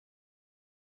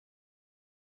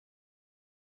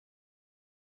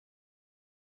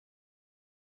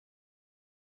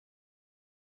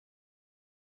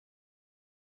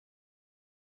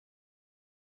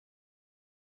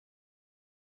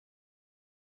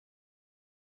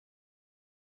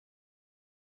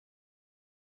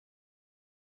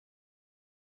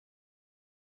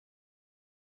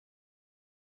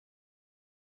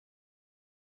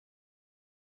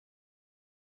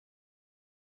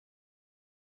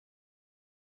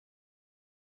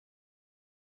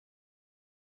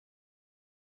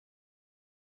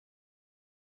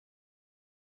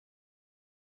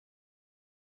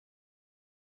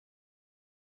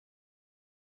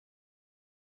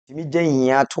timi gye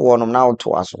hia to wonom na wo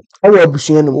to aso ewe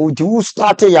abusua no o ti wo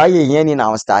start ya ye hia ni na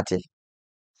wo start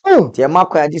ti e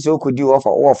makwa adi so kodi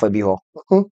wo fa bi ho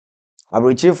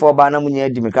abrochirifo ba na munya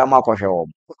di mika makohwe wo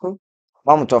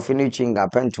mam tofi no chinga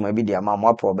pentuma bi dia ma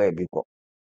mo pro ba bi ko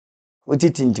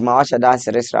otiti ntima wa hyeda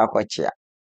seresra akochia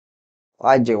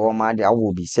waje wo ma de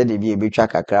awo bi se de bi ebetwa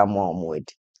kakra mo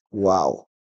adi wow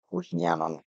ohia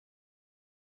no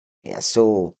yeah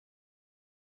so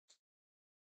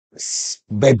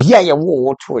baby a ye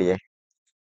wo to ye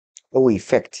o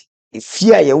effect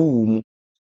efia ye wo mu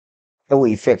o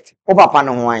effect o papa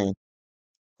no ho an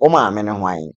o ma me no ho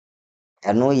an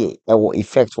eno ye e wo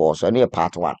effect wo so ne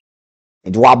part 1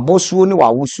 it wa bosuo ne wa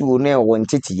wusuo ne wo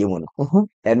ntete ye mu no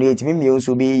eno ye timi mie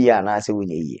nso be yi ana se wo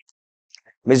nye yi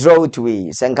Mizro to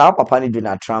we senka papa ni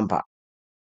Donald Trump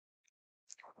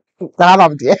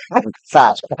Tarabamte.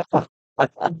 sa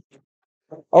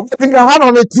Think I had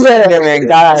on it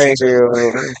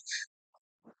here.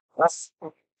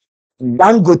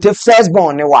 Dangote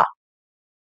firstborn ne wa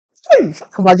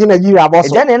Imagine a year about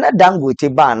so. then na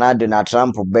Dangote ba na Donald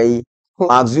Trump bay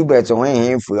Mark Zuckerberg to when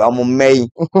him fu omo may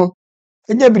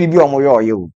enye biribi omo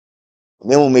ye o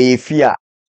me mo me fia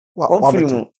o free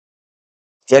mu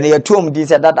tie ne yetom din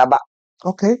se dadaba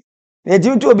Okay. ne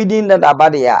ti to obi din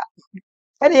dadaba de ya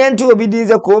ene ye nto obi din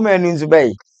se ko ma nu nzu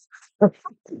bay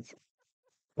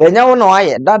enya wo no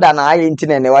aye dada na aye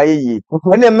ntine ne wa ye yi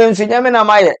ene me nsu nya me na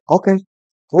ma ye Okay.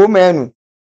 ko ma nu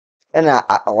ena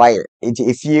waye enti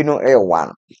efie no e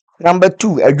 1 number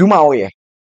 2 adwuma wo ye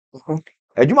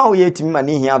adwuma wo ye timi ma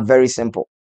ne hia very simple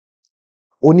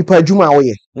Onipa adwuma wo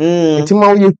ye. Etima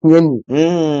wo ye kuani.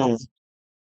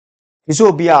 Iso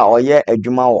obi a oye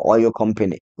adwuma wo oil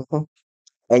company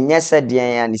enye se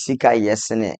den ya ne sika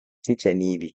yesene teacher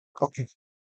ni bi Okay.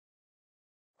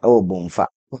 o bomfa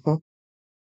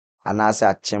anasa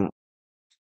achim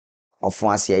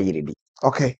ofo ase ayire bi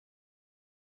Okay.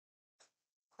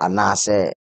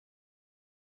 anase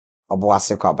obo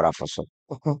ase kwa brafo so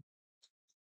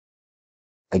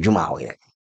adwuma wo ye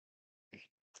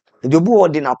edobu wo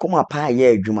de na koma pa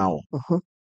ye adwuma wo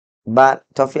ba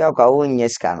Tofiakwa wo nye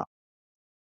sika no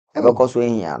ebe ko so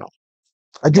ehia no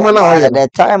Adwuma na wo ye. the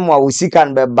time wa wo sika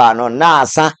no be ba no na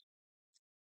asa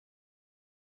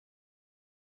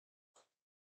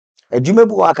adwuma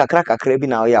bu wa kakra bi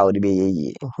na wo ya wo de be ye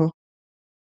yi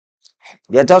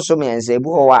ye to so me ense bu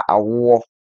wa awo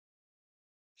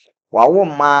wawo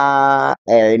ma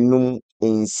enum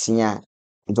ensia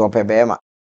nto pebe ma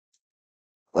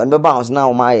wando bounce na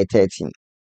wo ma ye 13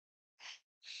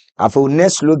 afo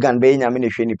next slogan be nya me ne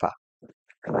hwe nipa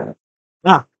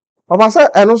Ah. Papa say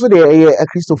eno so de a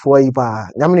Christopher yi pa.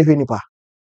 Nyame ne hwe nipa.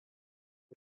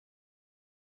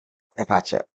 e pa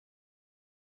che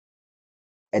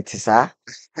etisa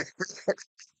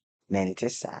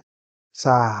mentisa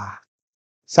Sa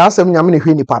asem nyame ne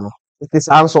hwe nipa no. Ite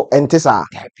sa nso ente sa.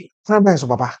 happy Sa ben so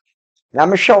papa. na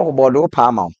me hwe wo bodo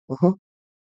pa ma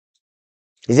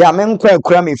izi ame nkwa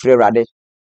akura me firi rade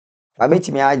ba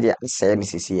betimi age se ne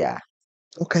sisi ya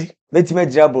Okay. betimi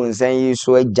agira bronsan yi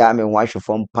so agya me nwa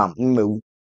hwefo pam mmewu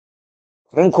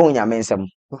nko nya me nsem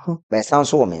be san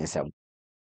so wo me nsem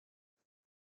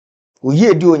oyi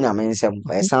edi onya me nsem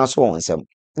be san so wo nsem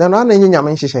Na no na enye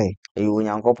nyame nhyehyɛ. eyi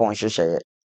onyankopɔn hyehyɛ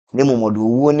ne momodo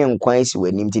wuo ne nkwan si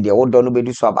w'anim ti de wodo no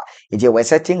bedu so aba enti we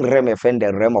setting realm a friend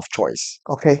the realm of choice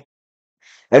Okay.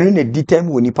 enu na di time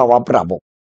woni pa wabrabo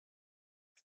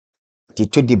ti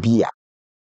to de bia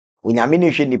onyame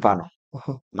ne hwe nipa no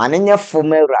ma ne nye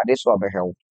fom awurade so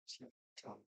obehwe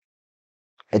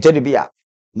eto de bia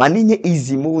ma ne nye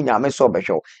easy mu onyame so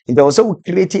obehwe enti wo so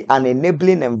create an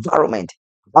enabling environment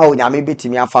ba onyame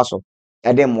betimi afa so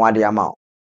e de moade ama wo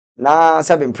na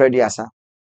seven prediasa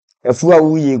afu a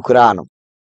wuyi kura no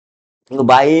no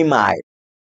ba yi mai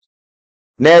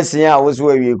nurse a wo so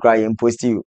awie kura yen post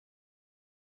you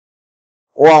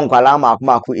o nkwala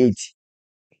maako 8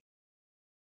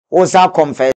 o sa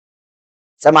confess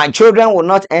so my children will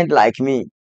not end like me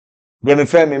they me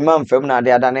frame me man fam na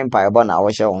they ada empire bo na wo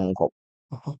hye ho nko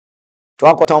to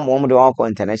akoton mo de won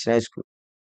international school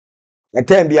the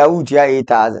time bia wutua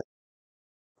 8000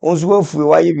 onzu wafu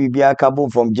wa ye bibia kabo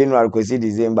from January to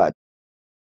December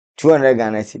 200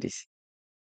 Ghana cedis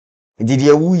did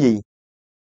ye wuye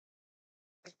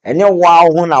enye wa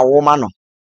ho na wo ma no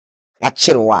a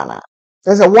kire wa na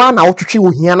Say one na wotwetwe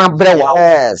wo hia na brɛ wa.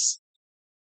 yes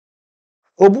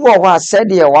obu wo a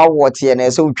said ye wa wo te na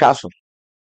se utwa so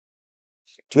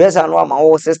tuesa no ma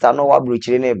wo sister no wa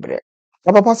brochire na ebre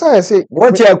Papa say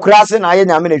what ye kurase na ye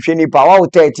nyame na hwe nipa wa wo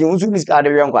 13 unsu biska de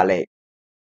we nkwale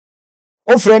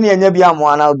o frɛ ne anya bi amo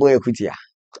ana bo ekutia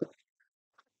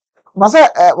Basa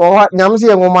nyamsi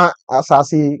ngoma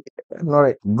asasi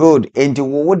nore good enti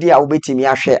wo de a wobetimi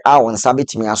ahwe a won sa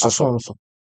betimi asoso asonso.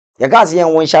 ye gas ye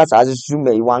won sha asase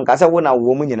suma yi wan ka se wo na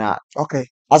wo mu nyina Okay.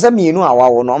 asa mienu a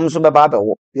wawo no omso beba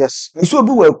bewo Yes. nso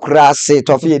obi wa kura ase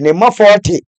Tofie ne ma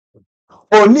 40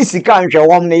 oni sika nhwe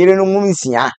wom ne yire no mum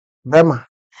nsia Bema.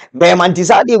 be man ti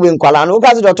sa de we nkwala no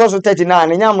gas do to so 39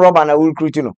 ne nyam roba na wo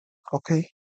recruit no Okay.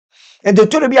 enti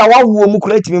to bi a wawo mu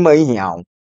kura timi ma hihia wo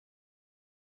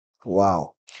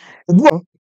Wow. obi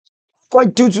ko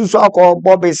tutu so akọ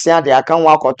bobesia de aka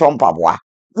nwa akọtọ mpaboa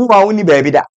nwa wo ni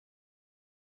baabi da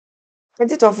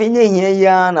enti Tofie nye hia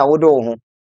ya na wo do ho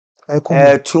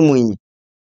Ekumu. tumu yi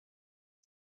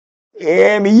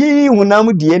me yi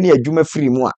hunam die ne adwuma firi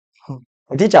mu a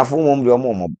teacher fo mom de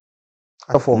omo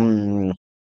Afo. me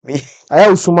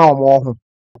Aya usuma omo ho.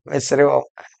 mesere o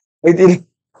edi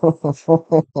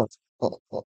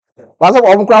Basa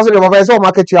omo class de baba say o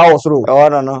market ya wosoro. o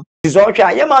no so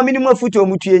hwa ye ma minimum futo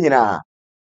mutue nyina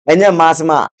enye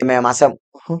masema me masem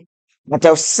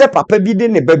mata se papa bi de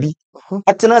ne babi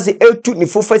atena se etu ne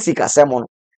fofa sika sem no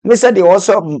me se de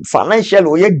also financial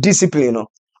o ye discipline no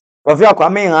Tofiakwa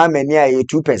me ha mani a ye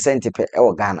 2% pe e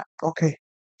wo Ghana Okay.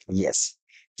 yes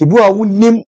tibu a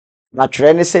wonim na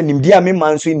twere ne se nimdi a me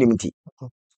man so nimti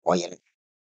oyere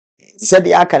se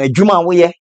de aka na dwuma wo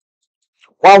ye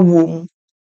wawom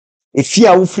efi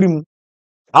a wo firim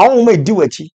awon ma di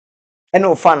wachi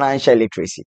ene financial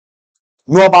literacy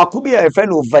no ba ku bi e fe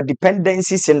no over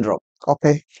dependency syndrome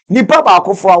Okay. nipa ba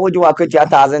akofo a woje wakati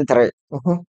 1003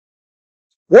 Mhm.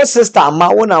 wo sister ma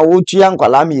wo na wo tua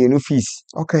nkwala me yenu fees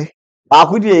Okay. ba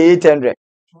ku di 800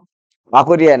 ba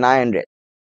ku di 900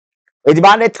 edi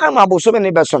ba the time aboso me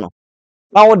ne beso no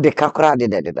na wo de kakra de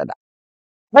da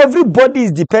everybody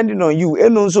is depending on you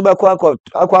eno nso be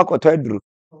akwa aduru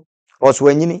oso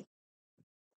anyini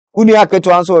uni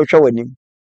aketo anso hwe wanim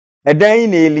edan yi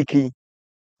na eliki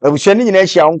abusha ni nyina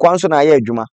hia wo nkwa nso na ya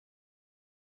adwuma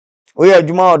oya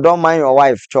adwuma o don mind your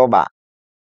wife choba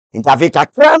intafi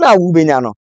kakra na wo benya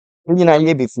no nyina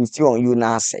ye be 50 on you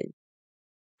na say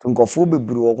nkofo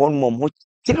bebru wo hon mom ho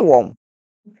tiri wom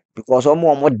because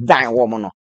omo dan wom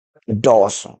no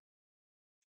dawso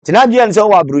tinadua nse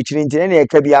wo abruchiri ntine na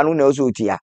eka bia no na oso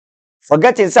otia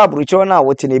forget nse abruchiri na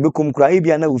wo tine bekum kura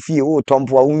ebia na wo fie wo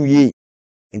tompo a wonwie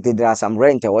nti there are some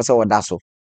rent wo se wo da so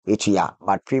etua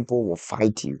but people will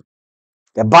fight you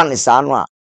the ban is anu a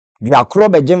dua kro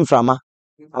be jemframa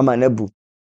ama nabu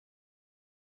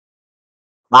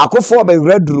akofo be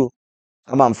wraduro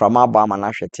ama mframa aba ama na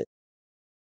hwete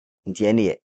nti ene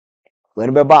ye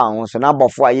wen be ba ho so na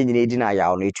bofo a ye nyina edi na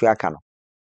ya no etu aka no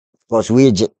because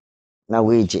weje na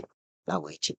weje na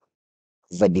weje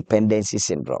the dependency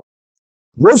syndrome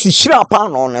most shira pa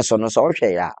no so no so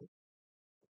hwe ya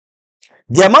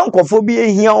de man kofo bi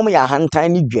ehia ya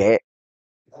hantan ni dwe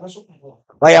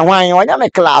oye hwan onya me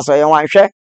class oye hwan hwe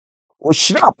o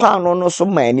shira pa no so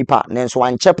ma nipa ne so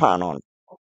wanche pa no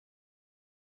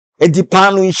edi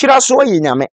pa no nhira so oye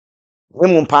nyame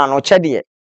emu pa no chede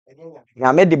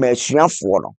nyame de ma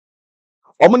asuafo no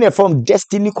omo ne from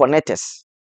destiny connectors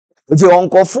edi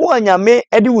onkofo anyame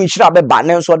edi wo nhira be ba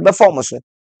ne so de be form so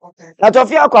na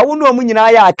Tofiakwa wo no mu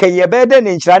nyina ya akaye be de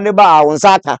ne nhira ne ba wo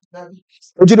nsa aka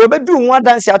edi do be du ho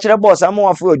adanse a kire boss am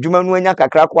wafo adwuma no anya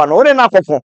kakra kwa no ore na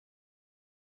akofo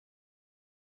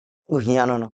ohia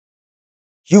no no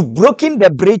you've broken the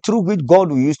breakthrough which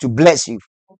God will use to bless you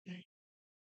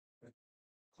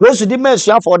those di men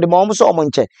sua for the mom so omo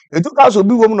nche etu ka so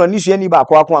bi wo mu no ni sua ni ba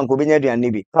kwa anko benya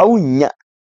aduane bi ka wunya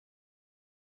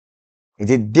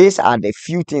these are the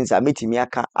few things I met me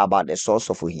aka about the source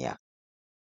of ohia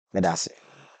me that's it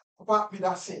Papa bi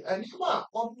da se anima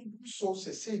omo so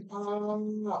se se pa na no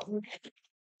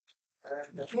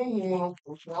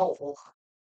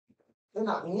no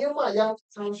na nyema ya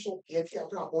sanso ye ti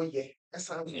abra boye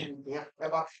esan nya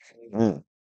eba mm.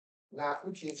 na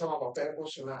uti sama ba pe ko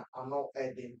suna ano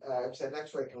edin se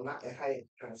network na e high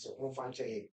trans mo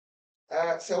fanche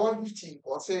se 150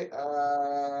 or say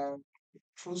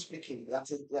true speaking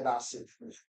that's it yeah that's it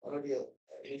already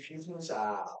if you use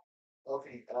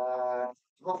okay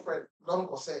girlfriend don't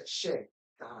go say share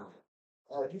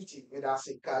 50 with us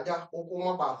kaja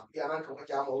okuma ba ya na ka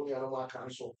ja ma o ya no ma kan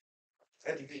so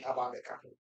edit about the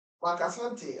couple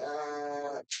Makasante,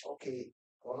 okay,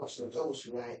 one of the those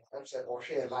who I said or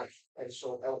share life, and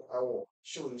so I will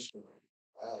show you school.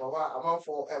 Baba, I'm out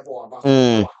for a boy about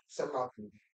Mm. several.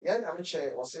 Yeah, I'm a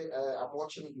chair or say I'm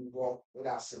watching you go with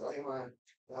us. Oh, man,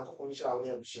 I'm going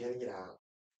to share it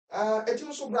now. It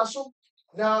was so brasso.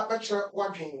 Now, better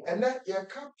one thing, and then you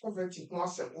can't poverty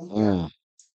once a week. Mm.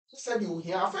 Said you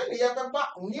here, I find the other back,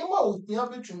 near my own, near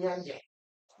between me.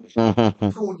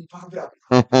 ko ni pa bra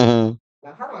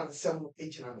na ha man sem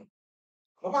ejina no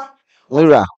baba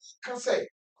Mira. ka say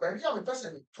when you am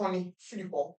person 20 free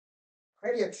ho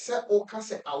ready to say o ka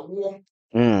say awo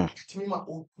timi ma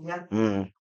o nya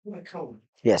na ka o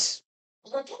Yes.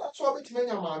 but to that so betimi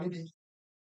nya ma bi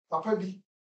papa bi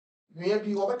nua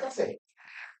bi obeka say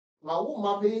ma wo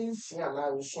ma be nsia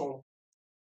na nso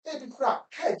e bi kura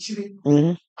ka chiri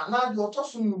ana de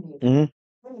otoso nu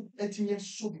etimi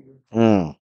so bi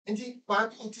nti ma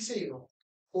bi nti say no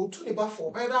o tu ne ba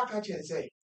for be da ka chen say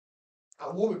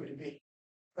awo bebrebe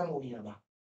na mo nya ba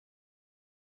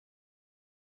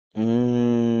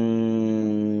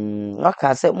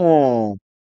Aka sɛ mo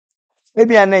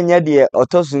ebi a na nya de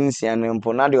otoso nsia no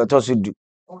mpo na de otoso du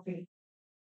okay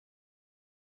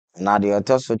na de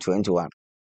otoso 21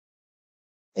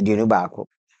 aduonu baako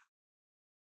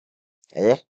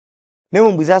eh me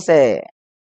mo bisa sɛ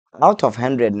out of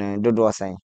 100 no dodo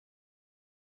ɔsan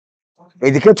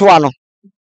ediketo ano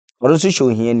ɔno so show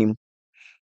hia nim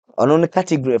ɔno no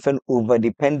category fɛ over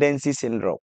dependency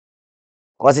syndrome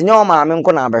kɔse nyɛ o maame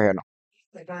nko na abɛhwɛ no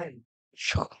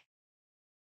sure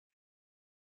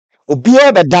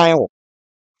obiara bɛdan wo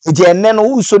nti ɛnɛ no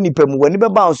wo so nipa mu wani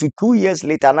bɛba wo so 2 years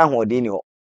later na hoɔden ni hɔ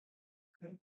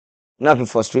na fi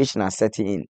frustration are setting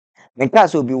in menka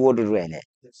sɛ obi wo dodo ɛnɛ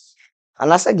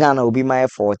anasɛ Ghana obi ma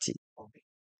 40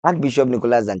 Archbishop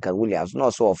Nicholas Duncan Williams no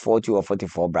also 40 or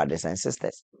 44 brothers and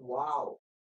sisters wow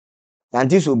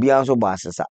nanti so obi anso bɔ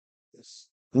asesa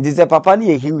nti sɛ papa no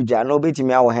yɛ huge a na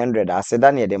obetumi awɔ 100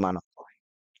 aseda ne yɛde ma no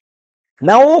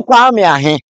na wo kwa me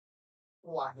ahe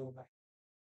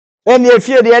ɛne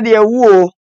efie de de awuo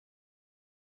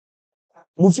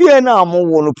mu fie na mo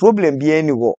wo no problem bi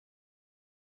ani hɔ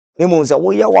emu sɛ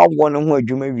wo yɛ wawo no ho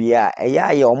adwuma wie a ɛyɛ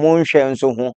ayɛ ɔmo nhwɛ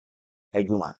nso ho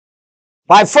adwuma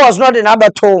by force not in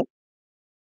abeto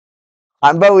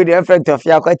amba with the effect of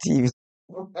Tofiakwa TV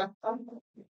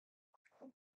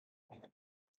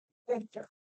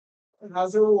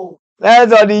that's all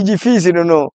the fees you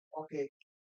know okay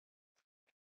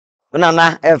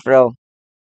nana efrel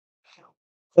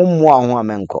ummu aho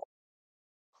amenko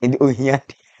ndi ohia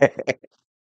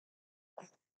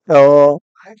oh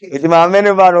iti ma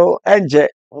mene ba no enje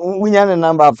wunya ne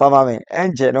number fama me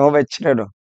enje no be kire no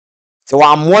so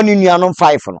wa mo ne nuanom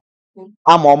 5 no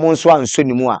ama omo nso anso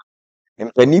ni mu a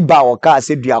mpani ba wo ka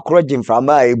se dua koro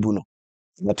gimframa a ebu no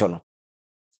meto no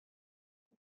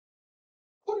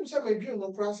Wouldn't say maybe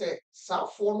no process,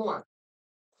 South for one.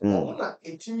 Ona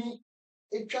etimi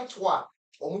etwa to a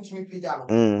omutimi pagya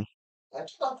no.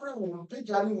 Etwa kora wo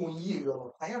pagya no won yie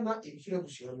yo. Aya na emfire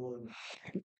busua no.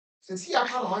 Sisi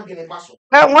aka na magene ba so.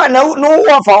 na no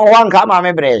wo fa wo nka ma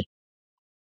me bre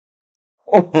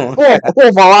wo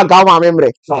fa wo nka ma me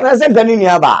bre na se gani ni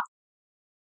aba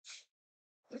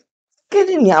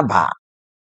kedi ni aba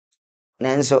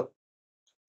nanso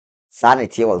saa na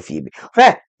tie wɔ fie bi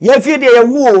hwɛ yɛ fie deɛ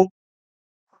yɛwu o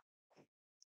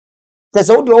tɛ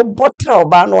sɛ wode wobɔtra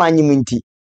ɔbaa no anyem nti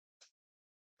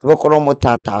wobɛkɔrɔ mo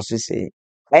taataa so sɛ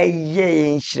ɛyɛ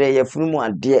yɛnhyerɛ yɛfunu mu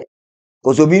adeɛ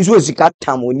kɔsɛ obi nso osika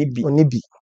tam oni bi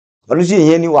ɔno so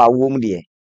yɛhia ni wɔ awoɔ mu deɛ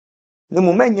ne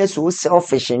mu manyɛ so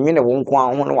selfish nwene wo nko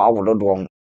a ho ne wawo dodoɔ ho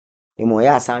ne mu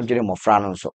ɔyɛ asan dwere mmɔfra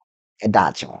no nso ɛda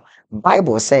akye ho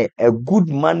Bible say a good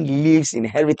man leaves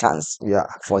inheritance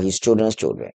for his children's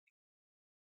children.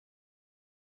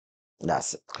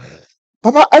 That's it.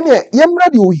 Papa, ane yemra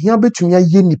de ohia betumi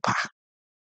aye nipa.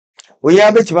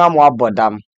 Ohia betumi amo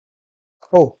abodam.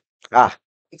 Oh,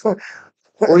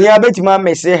 ohia betumi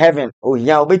amese heaven.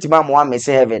 Ohia betumi amo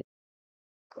amese heaven.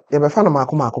 Ye be fa na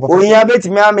mako papa. Ohia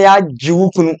betumi ame agye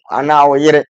wukunu ana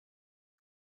oyere.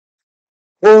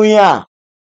 Ohia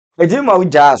betumi ma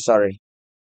uja sorry.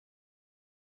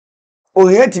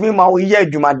 Ohia timi ma oye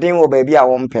adwumaden wo baabi a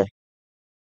wo mpe.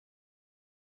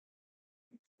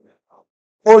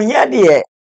 Ohia de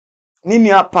ni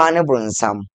nua pa ne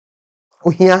bronsam.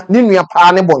 Ohia ni nua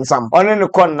pa ne bonsam. Ono ne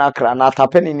kon na kra na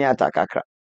tapeni ni atakakra.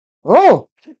 Oh,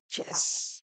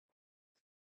 Yes.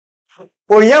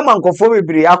 Ohia mankofo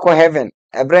bebre akọ heaven.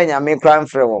 Ebre nyame kra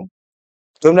mfre wom.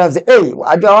 So na say, "Hey,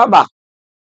 adwa waba."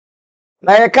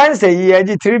 Na ye kan say ye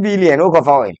agi 3 billion o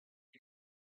kofa we.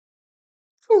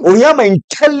 Ohia ma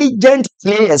intelligent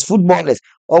players, footballers.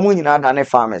 Omo nyina da ne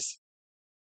farmers.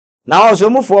 Na also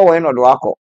mu fo we no do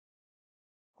akọ.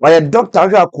 Wa ye doctor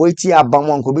hwa akọ eti abam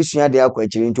nko besua de akọ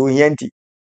akiri nti ohia nti.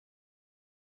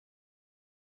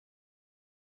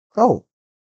 oh.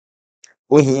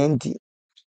 Ohia nti.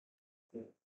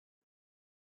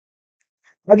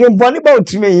 Again, boni ba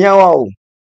otime hia wa o.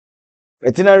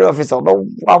 Veterinary officer obo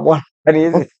wabo.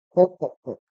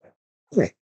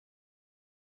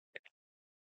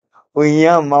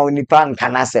 ohia ma onipa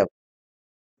nkanasem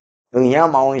ohia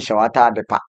ma won hye wata de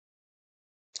pa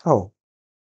Oh.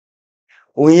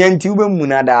 ohia nti ube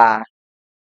munada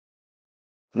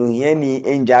no ohia ni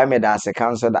enja me da se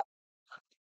kan so da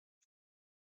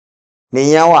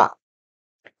ne yawa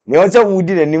ne o se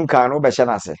wudi nanim kan no be hye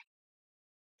na se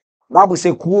babu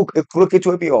se kuro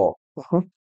keto bi o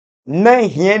na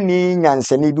hia ni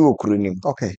nyansani bi okuro nim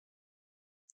Okay.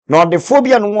 no de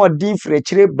phobia no odi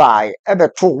frechire bai ebe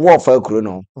to wo fa kuro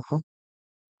no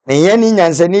na hia ni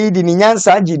nyansani di ni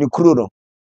nyansa gi ni kuro no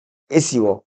esi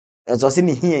wo enso se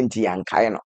ni hia nti yankae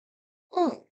no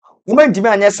Uma ntimi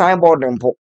anya signboard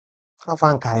mpo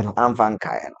Afankai no. amfa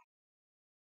nkae no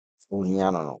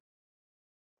ohia no no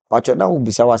wacho na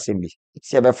ubisa wasembi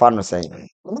si ebe fa no sen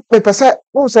Pepe say,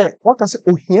 who say, what I say,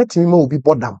 ohia timi ma obi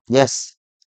bodam. yes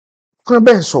Kwa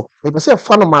ben so, pepe say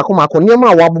fa no mako niam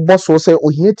a wabobọ so say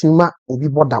ohia timi ma obi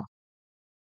bodam.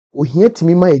 Ohia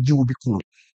timi ma eji obi kunu.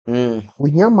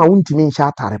 Ohia ma untimi nhyɛ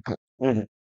atare pe.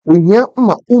 Ohia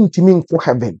ma untimi nko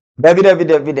heaven. David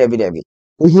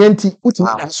Ohia nti utimi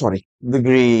da sorry.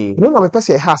 degree No na me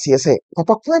pese ha ase say,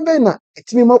 papa kwa ben na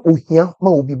etimi ma ohia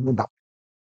ma obi bodam.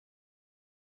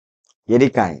 yedi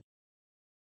kan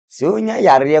se onya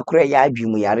yare kura ya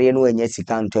adwum yare no anya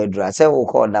sika nto adura se wo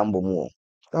ko dambo mu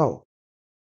Oh.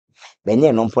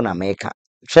 benye no mpo na meka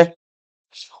hwe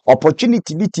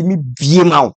opportunity bitimi bie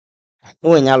ma wo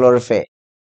no anya lore fe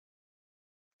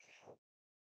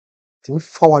Timi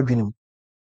fa wadwenem.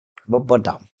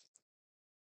 bodam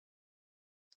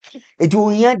eti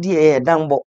ohia de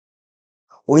dambo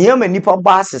ohia ma nipa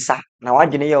ba asesa na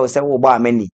wadwene ye wo se wo ba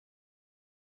amani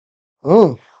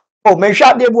Mm. oh me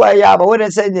hwa de bu aya ba wo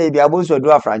de se nya bi abonso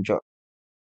du afrancho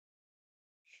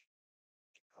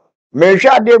me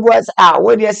hwa de bu as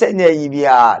wo de se nya yi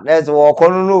bia let's wo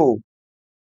kono no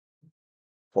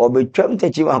wo betwam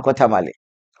tachi wan kotamale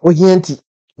Ohia nti.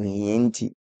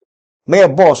 yenti me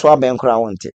boss wa ben kra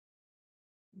wonte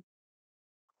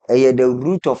the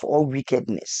root of all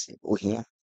wickedness ohia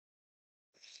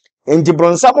enti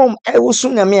bronsam wo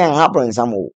sum nyame en ha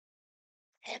bronsam wo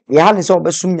ya ne se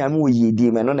obesum nyame wo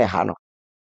yedi me no ne ha no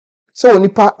So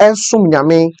nipa ensom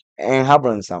nyame en ha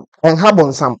bronsam en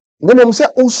habonsam. Nemom se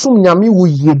osum nyame wo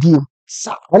yedie.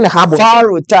 sa Ene habonsam.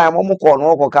 far time mo ko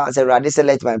no ko ka say rade say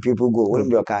let my people go we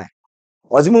be okay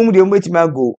ozimo de mbetimi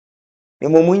ago ne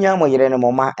momunya mo yere ne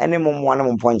moma ene momwa ne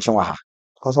mponche wa ha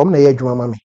Cause om na ye adwuma ma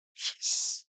me.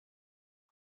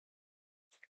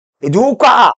 edu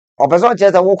kwa opeso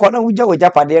che say wo ko na wugya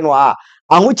wogya pade no a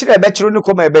aho kire be kire ne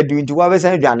koma ebe du nti wa be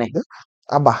san dwane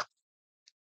Aba.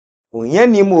 onya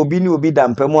ni ma obi ni obi da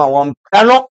mpamu a won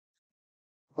peno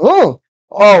Mm.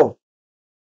 oh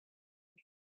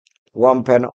won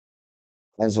peno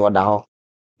enso da ho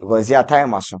because ya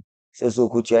time aso say so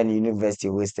kutua ni university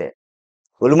wasted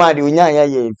oluma de onya ya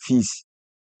ye fees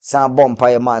san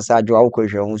bompa ye ma sa adwo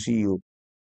akwhwe ho so yi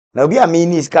na obi a me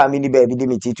ni ska me ni ba bi de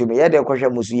me titu me ye de kwhwe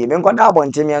musu yi me nkoda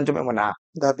abonte me anto me mona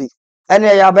Dabi.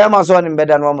 ene ya ba ma so ne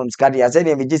beda no mam ska de ya se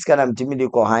de me jiska na mtimi de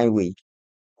ko highway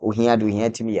ohia do ohia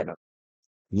timi ye no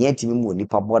ohia timi mu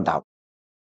nipa boda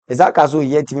ezaka so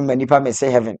ohia timi ma nipa me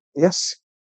say heaven Yes.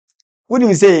 wudi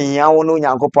mi say ohia wo no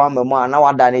nyankopon amamu a na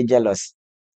wada ne jealous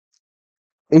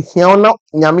Ehia ona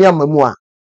nyame amamu a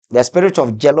the spirit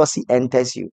of jealousy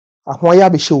enters you ahoya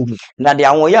be hye omu. na de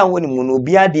awon ya woni mu no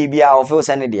obi ade bia o fe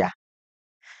se ne dia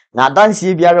na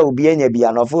dansie biara obi anya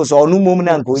bia no fe so onu mom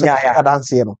na nko nya ya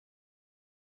Danse no.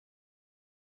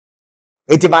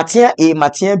 eti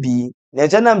matia bi na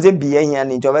chanam ze bi ehia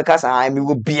ni nto be kasa ai mi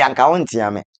wo bia nka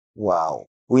wontia me Wow.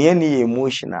 oye ni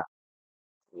emotional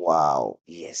Wow.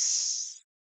 yes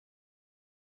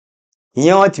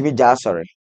yen what mi ja sorry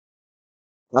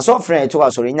na so friend to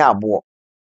asori nya abo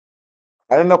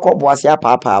ebe me ko bo ase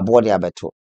apapa abo de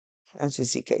abeto enso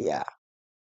sika ya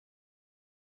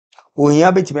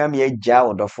ohia betimi am ye ja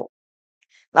odofo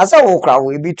na se wo kra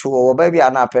wo bi to wo ba bia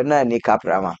na apre na ni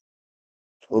kaprama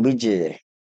obi je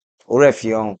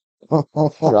orefion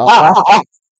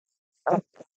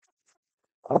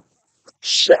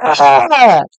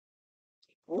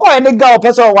boy ni ga o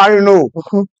person ware no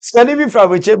skani bi fra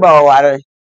beche ba ware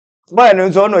boy no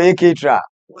nso no ye ketra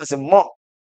was mo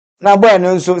na boy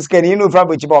no nso skani no fra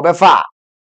beche ba obefa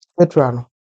Petra no.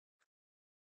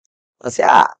 say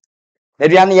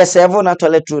aduane ye serve na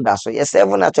toilet true da so ye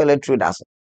serve na toilet true da so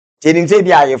tenim say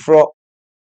bi ayefro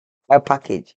a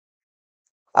package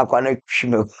akwana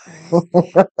twime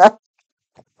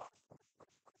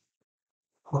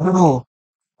Wow.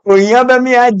 onya ba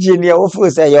mi agye ne wo fu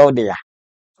say ye ode ya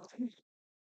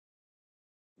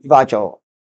ba cho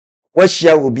wo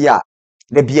hia obi a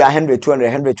da bia 100 200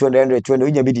 100 200 100 200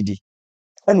 onya bi didi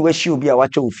and we should be a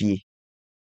watch of fee.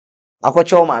 I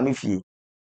coach your mammy fee.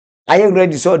 I am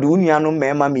ready so the union no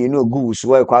man, mammy, no goose,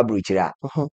 where quabruchira.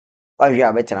 Why you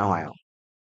are better now?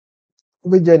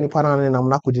 Obegya nipa na nam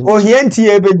na kodi. Oh, he ain't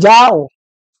here, be jow.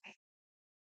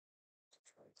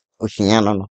 Oh, she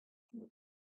no.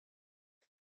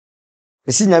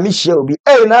 The senior Miss Shelby,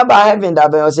 eh, now by having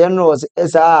that bells and rose,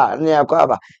 near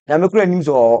Quaba. Now, me couldn't use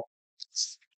all.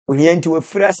 We ain't to a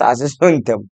fresh as a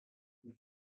symptom.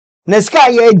 Neska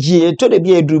ye G to the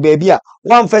be a drew baby.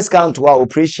 One first count to our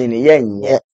operation,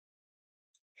 yeah.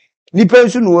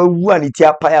 Depends on who it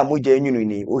ya paya moja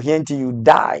unini, or you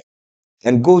die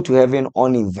and go to heaven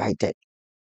uninvited.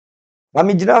 I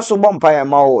mean, so bumpire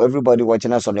mao everybody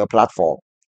watching us on your platform.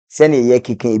 Send a ye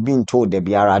kicking being told the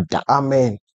biara da.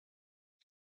 Amen.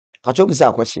 I told you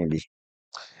a question.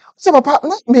 So papa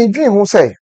na me dream ho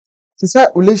say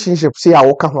relationship say a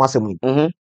wo ka ho asem ni.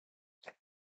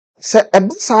 Say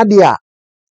ebe sa de a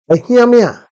ahia me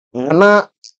a na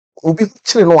obi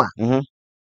kire no a.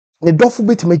 Ne dofo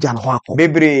betime gya no ho akọ.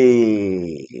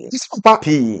 Bebre. This papa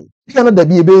P. Dia na da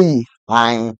bi ebe yi.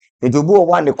 Fine. It will go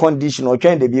one the condition or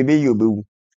trying to be you.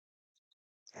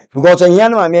 Because a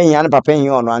young man, young papa,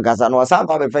 you on one gas and was some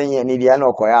papa paying any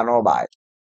no coya no by.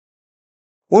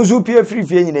 Once you pay free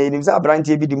fee in a branch,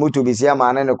 be the motor be see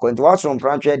man and a country was from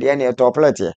branch at the end of top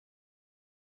letter.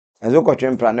 And look at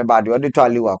him plan about the other to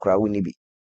live crowd be.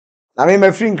 I mean,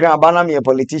 my friend Grand Banam, a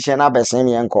politician, I be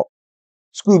semi uncle.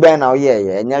 School by now,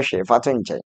 yeah, and yes,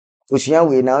 fatunche. Usian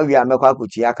we now we are Mekwa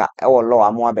Kutiaka, our law,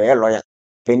 I'm more be a lawyer.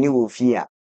 Penny will fear.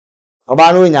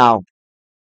 Obano now.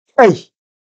 Hey,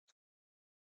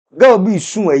 go be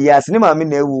soon a yes, no mammy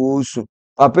never soon.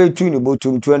 I pay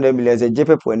 200 million as a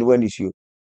JP when one is you.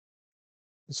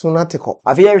 So na teko.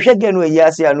 I fear shaking no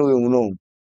yes, I know you know.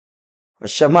 A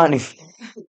shaman if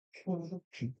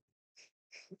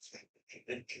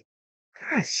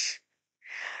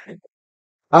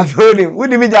I told him,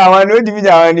 would be down, would be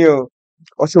down you.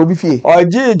 O se obi fie. Or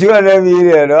G 200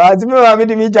 million. I don't know how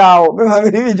many down,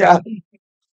 me down.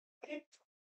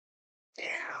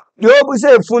 The open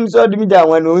say phone so me down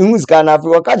when who's can have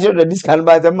you catch the discount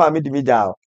by the mammy me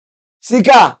down.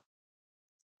 Sika,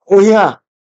 oh yeah,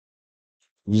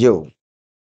 yo,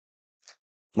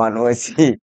 man, was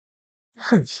he?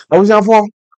 Abusanfo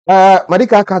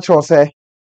madika ka cho say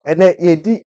ene ye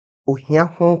di ohia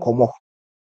ho nkomo.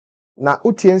 Na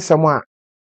utie nsɛm a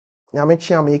nyame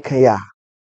kyea me kan ya.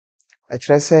 A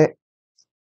kyerɛ sɛ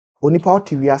onipa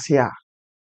ɔte wiase a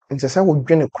nse sɛ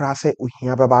wodwene kora sɛ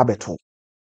ohia bɛba abeto.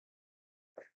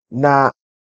 Na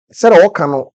sɛ da wɔka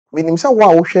no menim sɛ wo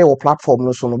a wohwɛ wɔ platform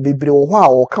no so no bebre wo hɔ a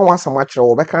wɔka wasɛm akyerɛ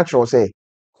wo bɛka kyerɛ wo sɛ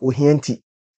ohia nti.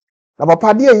 Na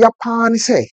papa de ya paa ne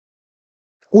sɛ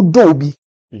wodɔ obi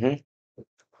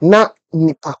na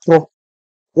nipa koro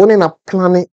wo ne na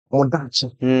plane mo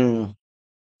daakye.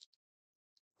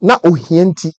 Na ohia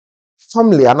nti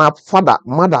family ana father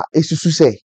mother esusu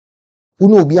sɛ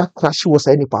unu obi akrash wo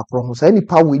sɛ nipa koro ho sɛ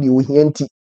nipa we di ohia nti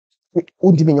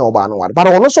undimi nya oba no ware but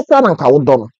ono so kwa na nka wo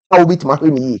dɔ no a wo bitima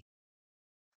hwe ne yi.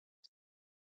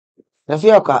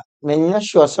 Tofiakwa, menya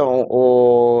sure so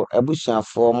o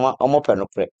abusuafo ma omope no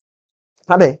pre.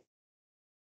 Ade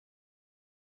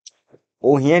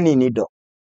Ohia ni do.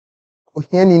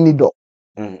 ohia ni dɔ.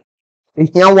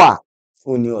 Ehia wa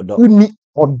Oni odo. uni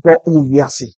ɔdɔ wo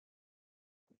wiase.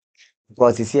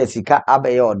 Because see sika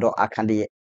abaye odo akade.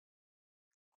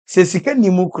 Se sika ni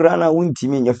mu kura na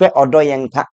wuntimi nye fe odo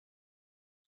yenka.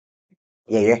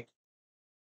 Yeye.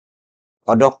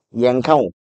 Odo yenka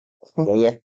wo.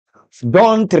 Yeye.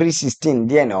 Don 3:16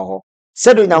 de na ho.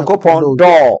 Sedo nyankopon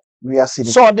do Wiase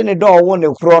ni. so de ne do wo ne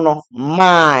kro no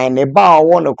mai ne ba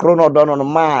wo ne kro no do no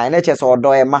mai na che so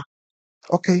odo e ma.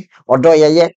 Okay. Odo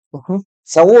yeye.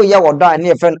 Se wo ye odo a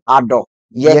ne fe ado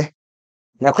ye.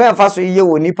 Na kwa fa so ye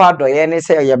wo nipa ado ye ne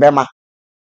se ye bema.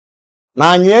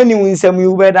 Na anwea ni winsam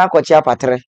yu be da akɔkye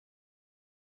apatre.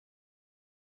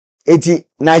 Eti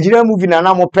Nigeria movie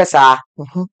na mo pesa.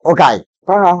 Okay.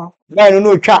 Na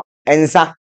no twa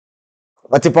ensa.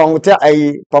 Oti pɔnkɔte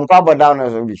ayi pɔnkɔ aboda no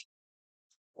so bi.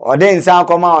 Ɔde nsa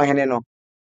akɔma ɔhene no.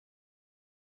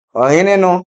 Ɔhene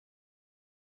no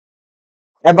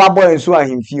eba bɔ nsu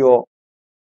ahemfie hɔ.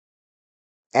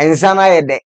 Ensa na yɛ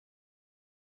de.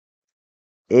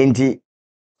 Enti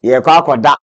ye kɔ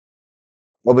akɔda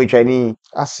obetwani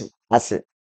ase.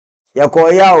 Ye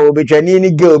kɔ ya obetwani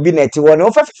ni girl bi na ti wɔ no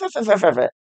fɛfɛfɛfɛfɛ.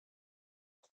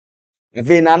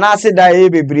 Efe na na ase da e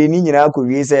bebre ni nyina akɔ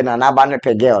wie sɛ na na ba no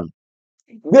pɛ girl.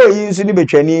 Girl yi nso ni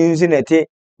betwani nso na te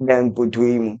na mpoto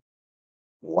yi mu.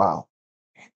 Wow.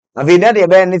 Efe na de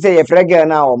be ni sɛ ye frɛ girl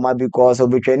na o ma because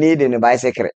obetwani de ne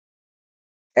bicycle.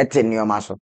 Ete nneɔma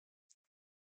so.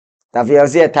 Tafia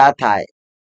se tatai.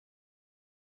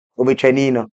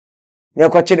 Obetwani no. Ne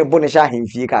kwache ne bo ne sha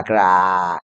hemfie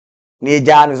kakra. Ne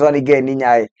gya no so ne ga ni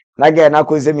nyai. Na ga na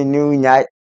ko se me ni nyai.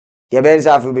 Ye ben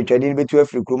sa afu betwani ne betu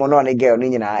afiri krumo no ne ga no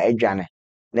nyina adwane.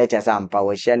 Na cha sa mpa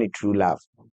wo share ne true love.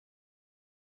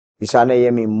 Isa na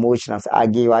ye me emotional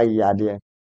agi wa yade.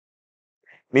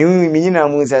 Me nyina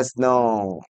mu says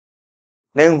no.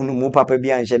 Na ehunu mu papa bi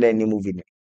anhye da ni movie ni.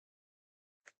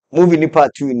 Movie ni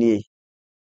part 2 ni.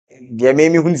 De me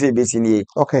hunu se besi ni.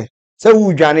 Okay. Se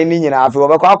wu dwane ni nyina afi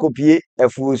obekọ akopie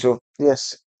afuo so.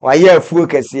 Yes. Wa ye afuo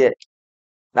kese.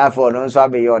 Na afọ no nso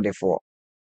abeye odefo.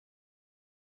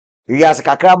 Wi as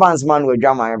kakra bands man we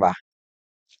dwaman ba.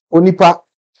 Onipa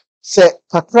se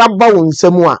kakra ba wo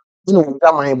nsam a ina wo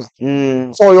dwaman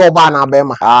ba. So yo ba na be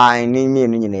ma. Ni me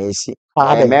no nyina esi.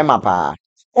 Me Ma pa.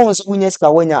 Also wunya ska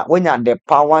wanya the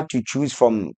power to choose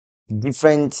from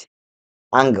different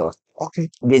angles. Okay.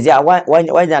 Because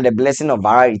wanya the blessing of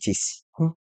varieties.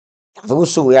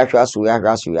 So we ahwa so we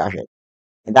ahwa.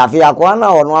 Tofiakwa na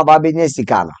ono aba benya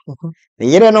sika no. Ne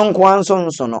yere no nko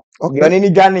anso no. De oni ni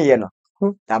dwane ye no.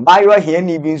 Na bayo hia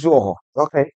ni bi nso ho.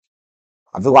 Okay.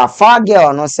 After far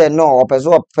girl no say no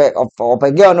opeso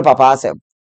ope girl no papa asem.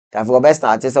 After best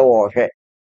start say wo hwe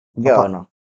girl no.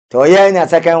 To ye nya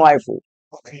second wife.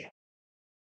 Okay.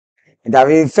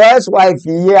 That first wife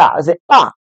here I say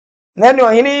na no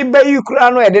hini be you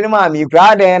kura no e de ma mi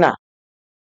kura den na.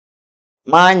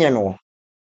 Manye no.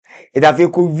 That we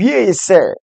could vie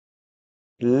say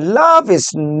love is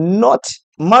not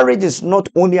marriage is not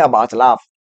only about love.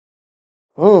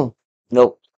 No.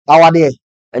 Awade.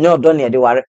 Enyo don ne de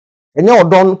ware. Enye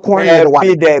odon ko ne de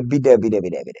ware. Be there.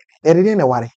 E de ne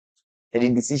ware. The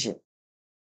decision.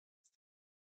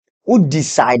 Who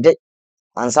decided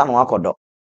ansa no akodo.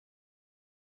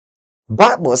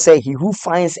 Bible say he who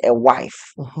finds a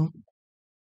wife.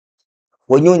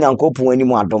 When you nyankopon ani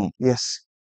mu adom. Yes.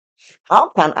 How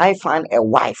can I find a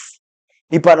wife?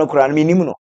 Nipa no kura me nimu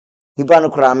no. Nipa no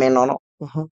kura me no no.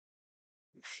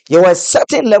 There was a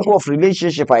certain level of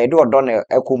relationship I do odon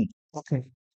ekom. Okay.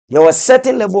 There was a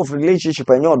certain level of relationship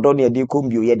I know odon e dey kom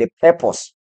bio ye the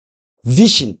purpose,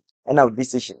 vision and our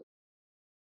decision.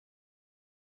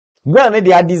 Gbe na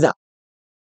dey adiza.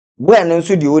 Gbe na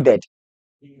nso dey oded.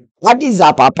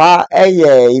 Adiza papa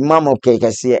imam of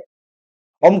kekese.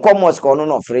 Omkomos ko no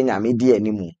no frɛ nyame di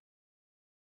animu.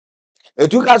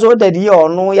 Etu ka so dedi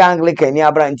ono ya Anglican ni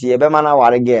abranti e be mana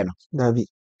ware ge no. Davi.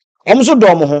 So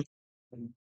dom ho.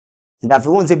 That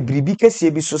we want say bribi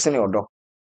kese bi so se ne odo.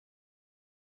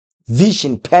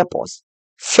 Vision, purpose,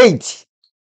 faith.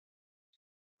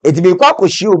 It be kwa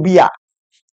koshi obi a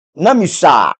na mi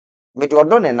sha me do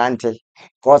odo ne nante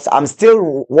because I'm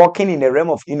still walking in the realm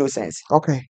of innocence.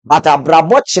 Okay. But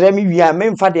abrabo kire mi wi a me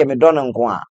mfa de me do ne nko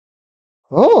a.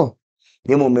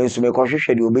 Demo me nso me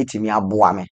kwohwehwe de obetimi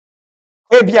aboa me.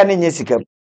 Ebia ne nye sikam.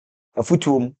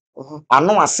 Afutuom.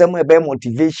 Ano asem ebe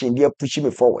motivation dey push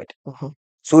me forward.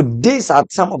 So these are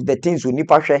some of the things we need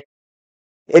to share.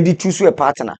 Edi choose a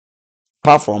partner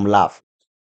apart from love.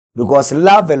 Because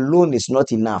love alone is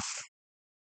not enough.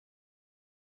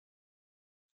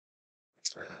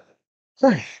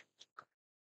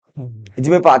 Iti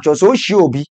me pa cho so hye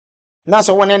obi. Na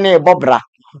so wona na ebobra.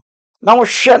 Na wo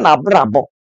hwe na brabo.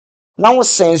 Na wo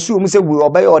sensu mu se we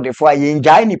obey odefo a ye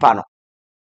njai nipa no.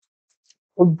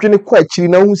 Odwene kwa akiri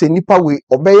na hu se nipa we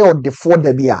obeye odefo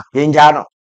da bia. Ye njai no.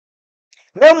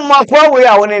 Ne mmafo we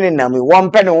a wona ne nam wo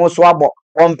mpe ne wo so abo.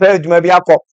 Wo mpe adwuma bi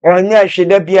akọ. Onya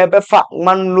hweda bia befa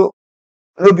man lo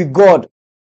be God.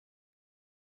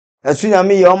 Asunya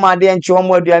me ye o ma de nche o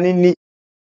mo aduane ni.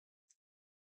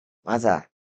 Masa.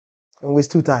 And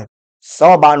waste too time.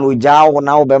 So ba no ja wo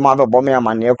na wo be ma be bo me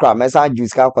amane kra mesa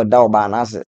juice ka ko da wo ba na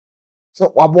se. So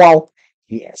waboa.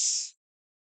 Yes.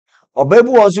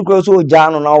 Obebu wo su kro so ja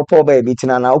no na wo po ba bi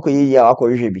tina na wo ko yiyi a wo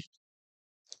hwehwe bi.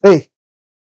 Hey.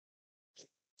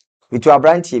 Bitu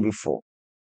abrantie before.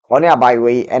 Oni abai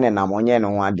we ene na monye no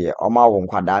ho ade o ma wo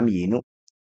nkwada mienu.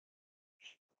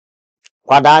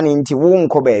 Kwada ni nti wo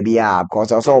nko ba bia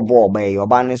because also obo oba yi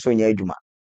oba ne so nya adwuma.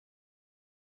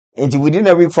 Nti within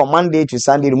a week from Monday to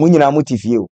Sunday mu nyina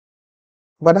motifie o.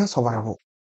 But that's survival.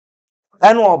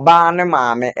 Eno oba ne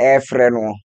maame e frɛ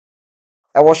no.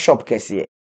 E wo shop kese.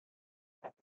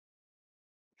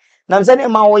 Nam se ne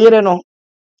ma wo yere no.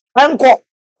 Enko.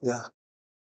 Yeah.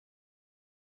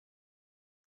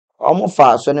 Omo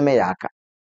fa so ne me yaka.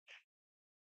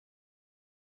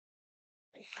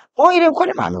 O yere nko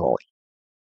ne maame wo.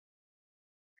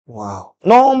 Wow.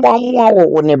 No mbo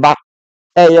wo ne ba.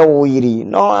 Ye wo yiri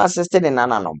no assist ne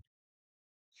nananom.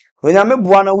 Onya me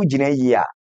bua na wo gina yi a.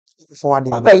 For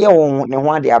what Aba ye wo ne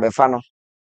ho ade abefa no.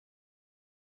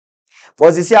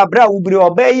 for sisi abra ubiri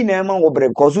obayi na ema wo bre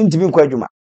because untimi nkwa adwuma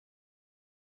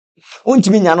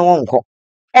untimi nya no wonko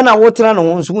ena wotena no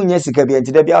ho nso munya sika bi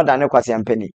enti da bia oda ne kwase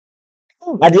ampani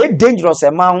ade e dangerous e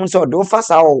ma ho so do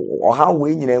fasa o ha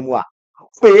we nyina mu a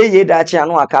ye da chi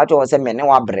anu aka to se me ne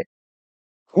wa bre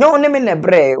nyo ne me ne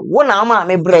bre wo na ama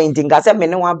me bre enti nka se me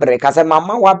ne wa bre ka se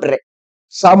mama wa bre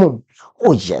Samu.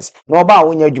 oh yes no ba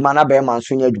wo nya adwuma na be ma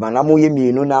nso nya adwuma na mo ye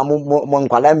mienu na mo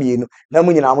nkwala mienu na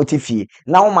mo nyina mo ti fie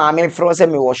na wo ma me fro se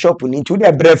me wo shop ni nti wo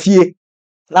de bre fie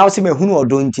na wo se me hunu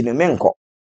odo nti ne menko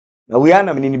na we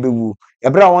anam ni bewu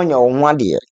ebra wonya wo ho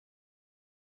ade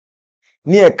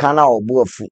ni e kana obo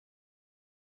afu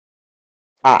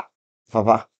ah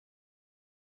papa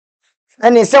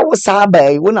ani se wo sa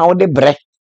ba wo na wo de bre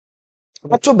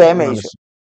wato ba me so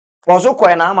koso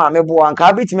koy na ama me boa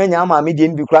nka betime nya ama me de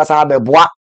nbi kura sa ba boa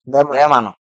be ma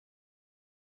no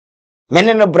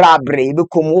mene no bra bre be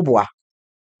kom wo boa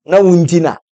na wunti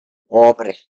na o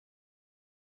bre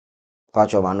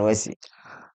pacho ma no asi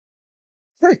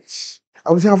Hey,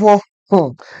 abusiafo.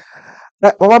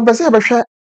 Baba bese abehwe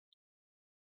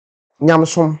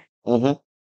nyamsom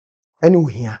ene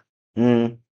ohia.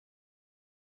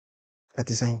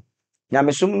 Ati say.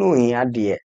 nyamesum no ohia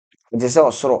de nti se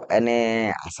osoro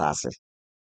ene asase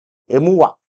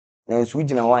emuwa na nso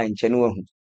gina wa nche no wahu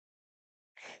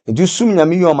nti sum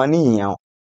nyame yi o ma ne hia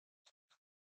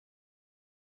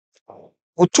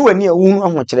otu ani a wu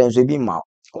aho kire nso bi ma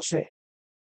o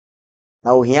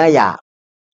na ohia ya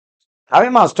hawe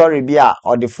ma story bi a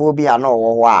odefo bi a na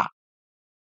owo ho a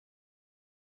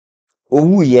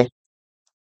owuye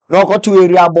na okoto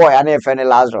area boy a na efe ne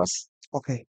Lazarus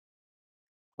Okay.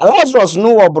 Lazarus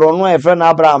no wo bro no efe na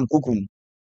Abraham kukum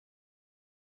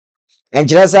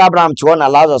enjire se Abraham chiwo na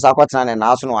Lazarus akotena ne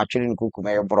na aso no atwere ne kukum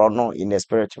e bro no in the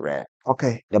spirit realm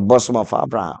Okay. the bosom of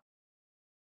Abraham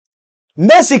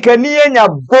Mexican ni enya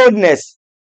boldness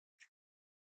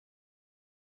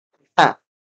ah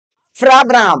fra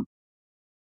Abraham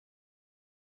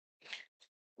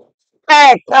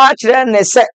ka kire ne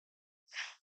se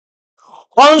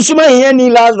onsuma hia ni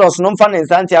Lazarus no mfa ne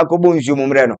nsanti akobo nsuo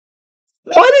mumre no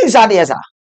wani nsade esa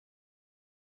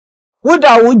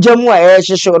woda wojamu a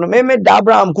ehyehyɛ no meme da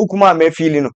Abraham kukuma ma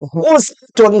fili no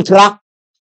to nkra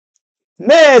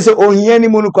nese ohia ni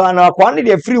mu no kwa na kwa ne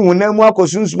de free hunam mu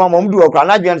akosunsuma mom du okra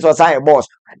na dwen so sai boss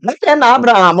na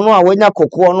Abraham no a wonya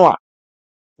kokko no a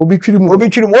Obi twiri mu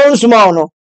wonsuma no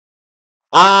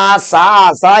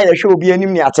sa ye hwe obi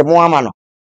anim ni atemo ama no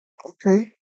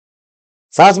okay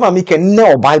sa asma mi ken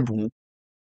no Bible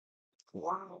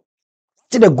wow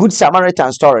it's the good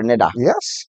Samaritan story ne da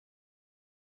yes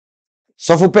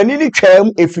so for penini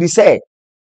twam efiri say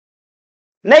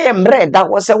na ye mre da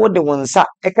wo se wo de wonsa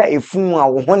eka efun a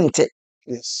wo ho nte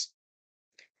yes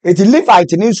it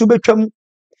Levite ni nso betwam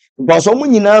because omu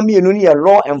nyina mienu ni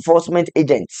law enforcement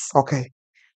agents okay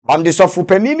am the so for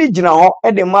penini gina ho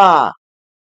e de ma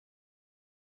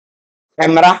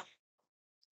emra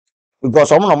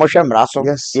because omu no mo hwe emra so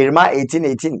yes Jeremiah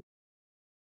 18:18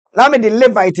 na me the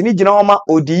Levite ni gina ho ma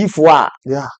odiyifo a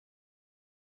yeah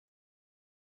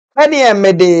ene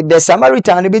me the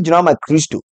Samaritan ni be gina ho ma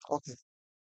Kristo okay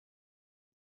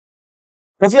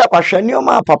Tofiakwa hwani o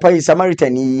ma papa yi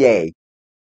Samaritan yi ye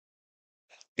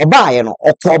Oba ye no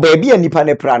okọ ba bia nipa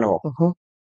ne pra no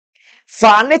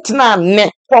fa ne tena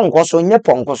ne ponko so nye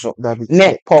ponko so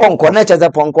ne ponko na cheze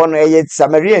ponko no eye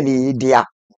Samaria ni dia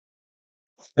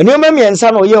eno ma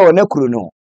miensa no ye o na kuru no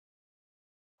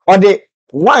o de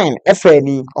wine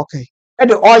efani okay e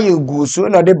de oil gu so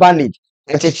na de bandage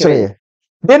etechere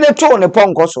de ne to ne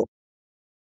ponko so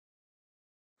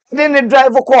de ne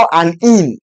drive call an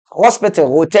in hospital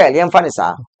hotel yem fa ne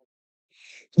sa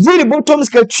ziri bottoms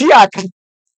ka twi aka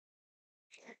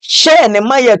share ne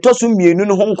maye to so mienu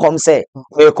no ho nkom se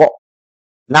weko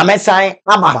na mesan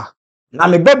aba na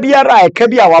me ba biara eka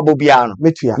bia wabo bia no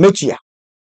metua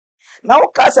na wo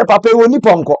ka se papa woni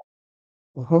ponko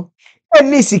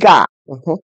eni sika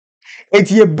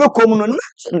eti ebekom no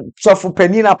sofu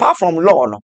penina apart from law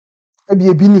no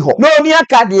ebi ni ho no ni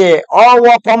aka de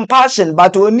or compassion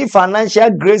but only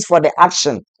financial grace for the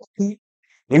action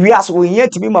we as we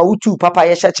yet me ma utu papa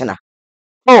ye hyechena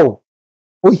oh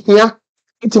ohia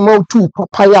iti ma utu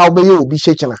papa ya obeye obi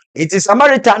hyechena it is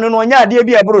Samaritan no onya ade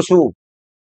bi ebro so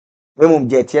wemum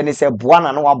je tie ne se boa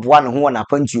na no wa boa ne ho na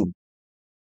pantium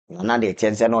na de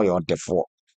tie se no yo defo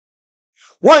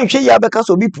won hwe ya beka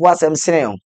so bi pu asem sene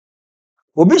o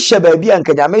obi hye ba bia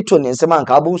nkanya meto ne nsem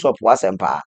anka abu so pu asem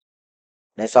pa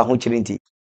na so aho kiri nti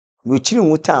we kiri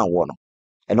hu tan wo no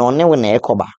e no ne we na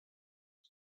ekoba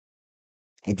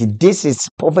this is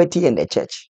poverty in the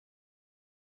church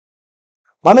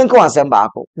mama nko asem ba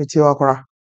ako eti wakora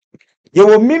You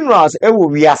will minerals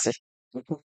wiase.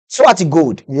 So what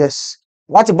gold? Yes.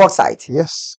 What bauxite?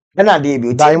 Yes. Then I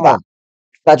did Diamond.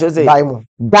 That was it. Diamond.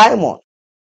 Diamond.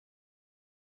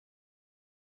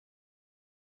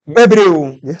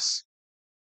 Bebreu. Yes.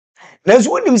 There's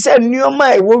when you said new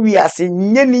my we are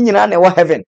saying na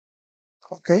heaven.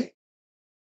 Okay.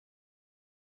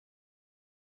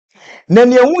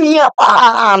 Then you hear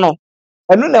no.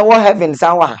 And no heaven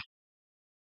sawa.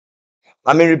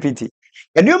 I mean repeat it.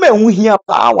 And you may hear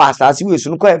power as we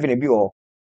soon call heaven be all.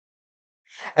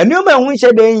 And you may wish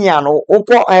a day no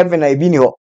oko heaven I be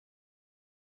no.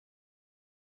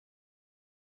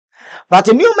 But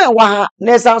you may wa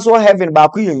next answer heaven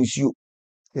back you.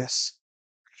 Yes.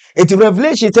 It's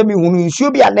revelation tell me when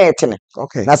you be a net.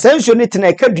 Okay. Na sense ni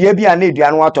tena ka dua bi a na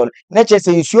dua no ato na che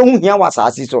se nsuo hu hia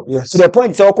wasase so Yes. to the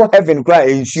point say okọ heaven kra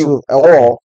nsuo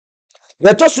oh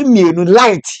the to so mienu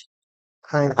light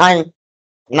an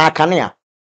na kanea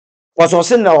was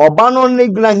say na oba no ne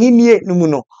gna hinie no mu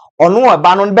no ono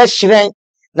oba no be hyeren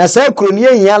na say kroni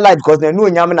hia light because na no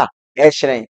onyam na e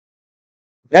hyeren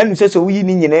na nu so wuyi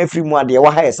ni nyina afiri mu ade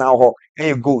wa ha esan ho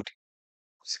e gold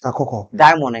Sika koko.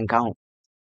 diamond nka ho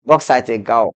bauxite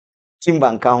nka ho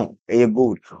timber nka ho e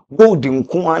gold gold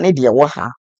nko ane de wo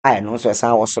ha ai no so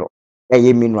esan wo soro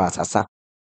e mineral asasa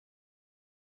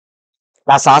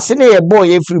asase ne ye boy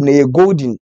ye free na ye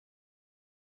golden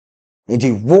it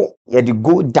wo ye the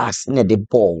gold dust na the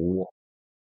ball wo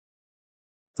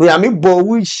so ya me ball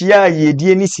wo hia ye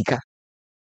die ni sika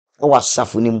e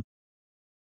wasafo ni mu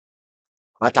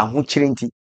mata ho kire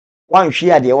nti wan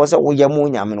hwe ade wo se wo ye mo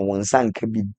nyame no won sanka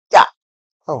bi da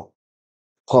Oh.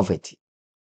 poverty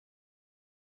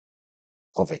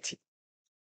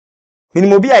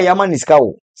minimo bi a yama ni sika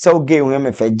wo se o ge wo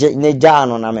me fe je ne ja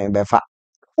no na me be fa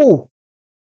Oh.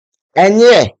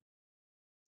 enye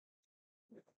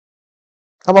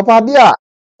Papa bia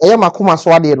eye makoma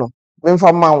so ade no.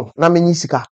 Memfa mawo na menyi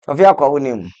sika. Tofiakwa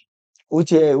wonim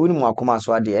uche wonim akoma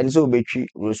so ade en so obetwi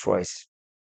Rolls Royce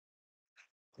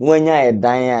wanya e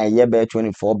dan a ye be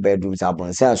 24 bedrooms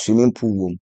abon say swimming pool wo.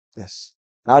 Yes.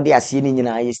 Now they are seeing in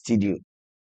a studio.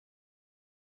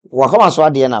 Wakama so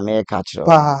ade na me ka kire.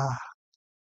 Pa.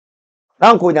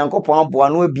 Na nko Nyankopon aboa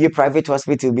no be private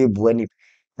hospital be bua ni.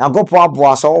 Nyankopon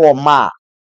aboa so wo ma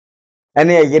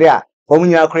ene yire a kom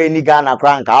nyina kra ni Ghana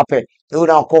kra nka ape. E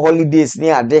na ko holidays ni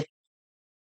ade.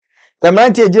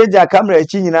 Temanti ejeja camera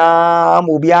chi nyina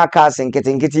mo bi aka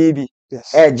senketenkete bi.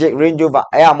 Yes. Je Range Rover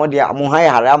e amode mo han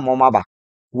hare mo maba.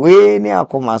 We ni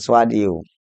akoma so ade o.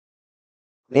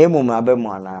 Na emu ma be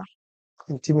mo ana.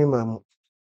 Intimi mamu.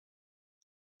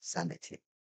 Sanity.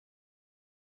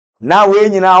 Na we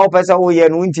nyina wo pese wo ye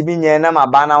no ntimi nye na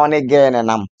maba na woni ge ne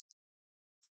nam.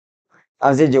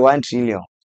 Am say je 1 trillion.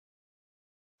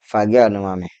 Fagel no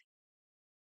mame.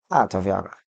 Ah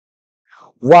Tofiakwa.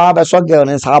 Wa be so girl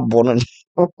ne sa bo no.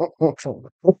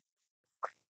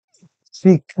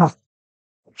 Sika.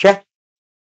 Che.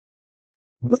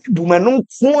 Bu manu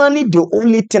kwani the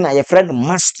only thing I friend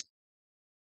must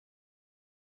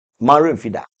marry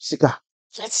fida. Sika.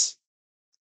 Yes.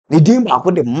 The dream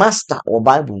about the master or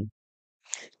Bible.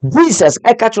 Jesus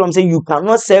I catch him say you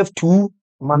cannot serve two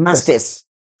masters.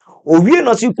 Or you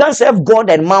know you can't serve God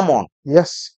and mammon.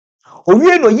 Yes.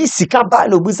 Owie no yi sika ba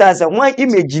no busa se wan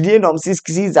image die no 6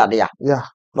 there. Yeah.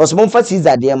 No so momfa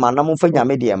Caesar there man na momfa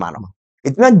nyame there man no.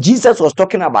 It's not Jesus was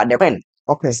talking about the pen.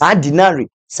 Okay. Sa dinari,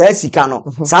 sa sika no,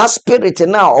 sa spirit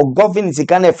na or govern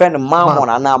sika na friend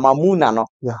mammon na mamuna no.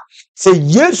 Yeah. Say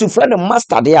yes, you friend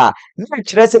master there.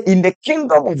 In the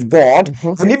kingdom of God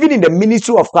and even in the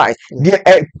ministry of Christ,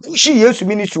 the pushing yes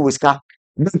ministry was car.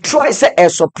 The try say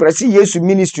suppress yes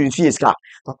ministry is car.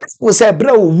 We say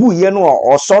bra wu ye no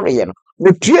or sorry ye no.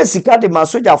 The three sika de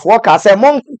masoja for ka say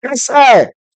mon say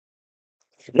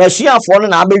na shia for no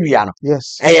na abewia no.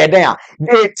 Yes. Eh then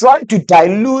they try to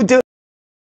dilute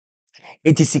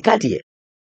it is sika de.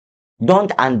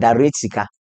 Don't underrate sika.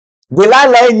 Will I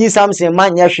let you something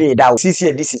man ya hwe da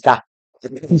sisi di sika.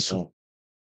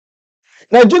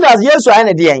 Na Judas Yesu ayi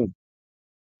ne de yen.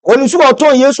 Oni so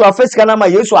oton Yesu afesika na ma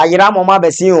Yesu ayira mo ma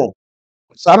besin o.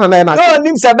 Sana na na. No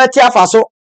nim se beti afaso.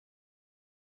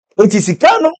 Oti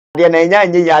sika no de na nya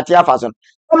anye ya ati afaso.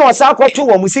 Ono osa akwoto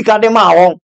wo musika de ma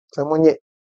won. Semonye.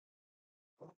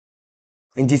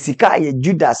 Nti sika ye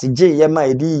Judas je ye ma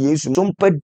edi Yesu so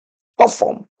mpa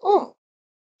perform.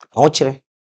 O kire.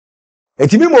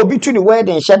 Etimi mo bi tu ni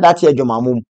wedding hye that ye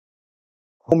dwomamom.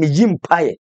 O mi yi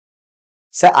mpae.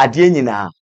 Se ade nyina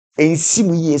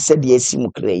ensim yie se de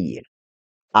asim kra yie.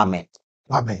 Amen.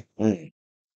 Amen.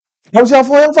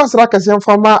 Hamsiafo yemfa sra kese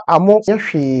yemfa ma amo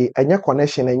yehwe enye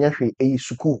connection enye hwe eyi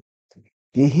school.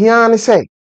 Ye hia ne say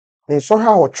ne so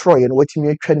ha o Troy no watimi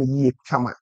atwa ne yie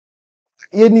kama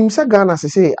yenim se Ghana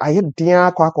se aye dia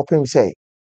akọ akọpem se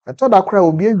etoda kra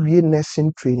obi awie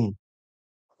nursing training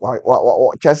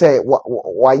wa chese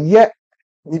wa ye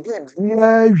bibi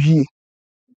wie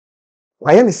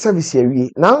wa ye ne service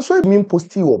awie nanso mi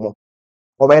posti wo mo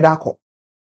obeda akọ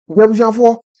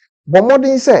nyabushafo bo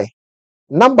modern se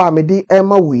number me di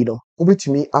ema wi no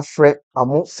obetumi afre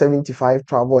amo 75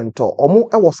 travel and tour omo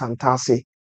e wo santase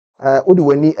odi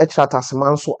wani extra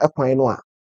tasman so ekwan no a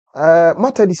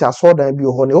Methodist asodan bi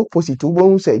ho ne opposite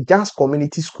wo say Jazz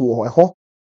Community School ho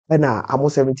na amo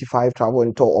 75 travel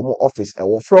and tour omo office e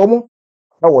wo from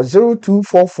that was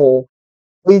 0244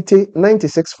 80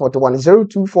 9641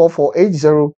 0244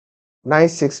 80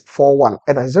 9641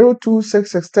 and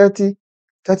 026630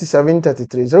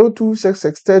 3733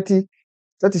 026630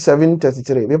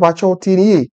 3733 me ba chaw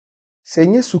tini yi se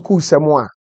nye suku semo a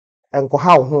enko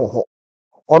ha ho ho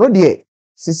ono de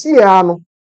sisi ya no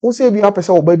wo se bi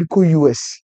apese wo ba bi ko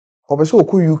US obese wo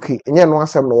ko UK enye no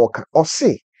asem no woka o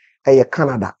se eye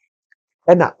Canada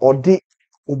na ode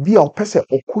obi a opese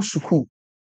okọ suku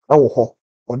wo ho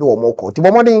ode wo moko ti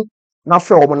bomodin na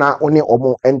fe wo na one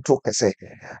omo ento kese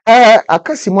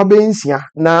akasi mo be nsia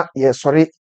na ye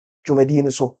sori dwumadi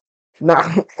ni so na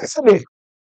se be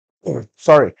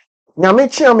sorry nyame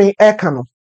chiame eka no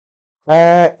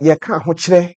ye ka ho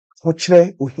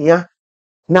kire ohia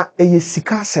na eye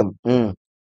sika asem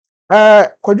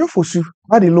kwadwofosu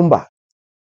ade lumba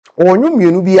onyu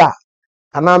mienu bi a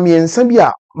ana miensa bi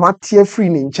a matia free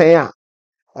ni nchen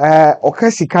a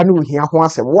oka sika no ohia ho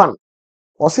asem one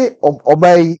o se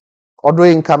obai odo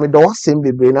inka me do asem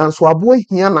bebre na nso abo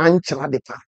ohia na nkyera de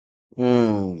pa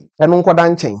eno nkoda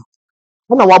nchen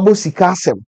na wabo sika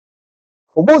asem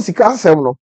obo sika asem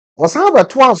no o sa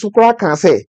beto asokora kan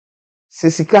se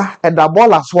sika eda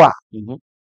bola so a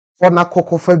ona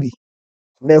kokofa bi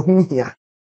na hu hia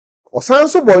o san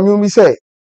so bonyu mi se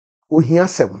ohia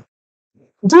asem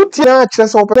dutia kire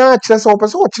se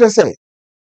opese o kire se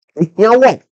ehia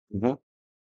wo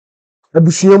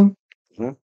abusuam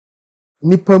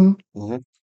nipam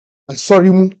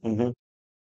asori mu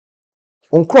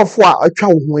onkrofo a atwa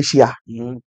wo ho ahia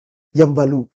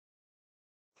yambalu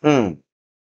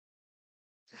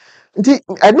nti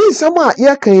ani sama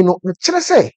ye kan no kire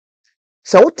se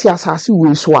wote asase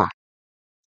we so a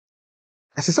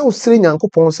asese wo sire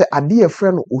nyankopon se ade ye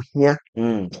frɛ no ohia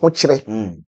ho kire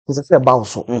se ba wo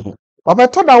so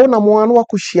obeto da wo na mo anu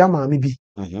akohia maame bi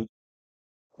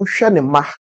wo hwɛ ne ma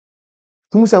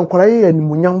tum se nkwara ye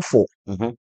animunyamfo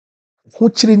ho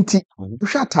kire nti wo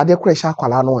hwɛ atade kora hye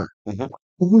akwala no a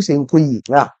wo se nkoyi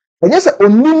enye se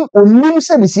onum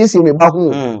se misiesie me ba ho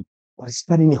wo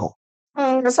sipani ni ho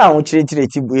sa ho kire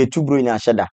ti tubro nya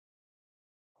hyeda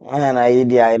na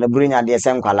idea na brunya de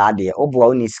se nkwala de obo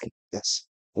wo ni ski yes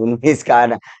uniska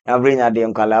na brunya de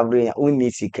nkwala brunya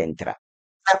unisi kentra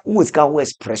wo ska wo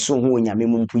expresso ho nyame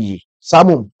mumpuyi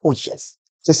samum oh yes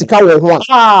se sika wo ho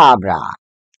bra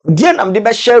die nam de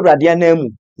be hye awrade na mu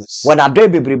wona do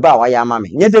bebre ba wa ya mame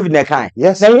nye David na kan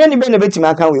yes na nye ni be na betimi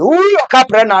aka we wo ka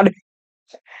pre na de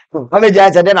ame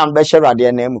ja se de nam be hye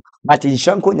awrade na mu but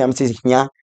inshanko nyam se hia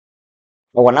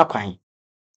wona kwan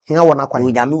hia wona kwan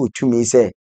nyame otumi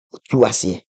se otu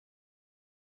ase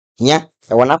hia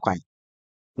wona kwan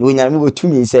no nyame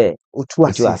otumi se otu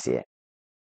ase.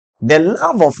 The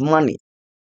love of money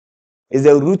is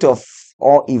the root of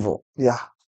all evil. Yeah.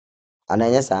 And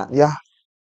yes, sir. Yeah.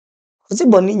 What's it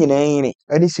boni nyina yin?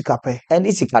 Any sikape.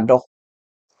 Any sikado.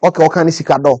 Okay, okay, any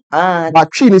sikado. But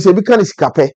chi ni se bi kan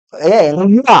sikape.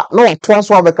 You are no to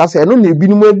so abeka se no na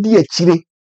ebinim adi akire.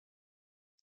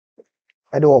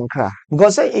 I don't cry.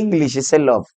 Because English is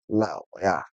love. Love,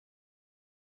 yeah.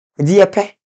 Di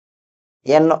epe.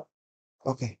 Ye no.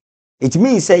 Okay. It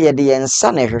means say ye de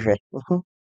yensa na hwehwe.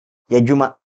 Ye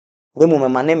dwuma. We mu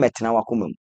mema ne metena wakoma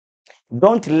mu.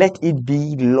 Don't let it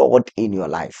be Lord in your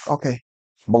life. Okay.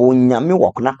 But when nyame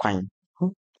wakona kwan.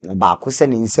 Na ba ko se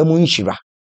ne nsam nhira.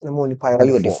 Na mo ni pa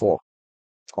yo de for.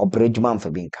 Obre dwuma mfa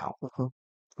bi nka.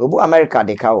 Obu America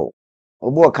de ka o.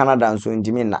 Obu Canada nso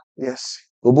ndimi na. Yes.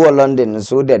 Obu London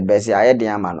nso dead besi ayede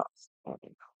ama no.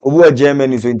 Obu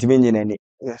Germany nso ndimi nyinani.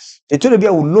 Yes. Etu be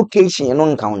a location no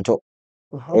nkaunto.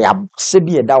 Ya se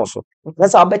bi e dawo so. Na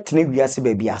sa obetene wiase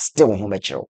ba bi a still ho be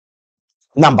kire.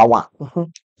 Number 1.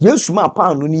 Yesu ma pa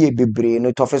anu ni e bebre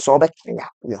no tofe so obekire.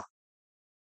 Yeah.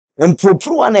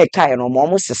 Empropro na e kai no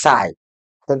mo sesai.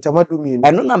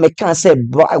 Eno na meka say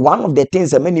one of the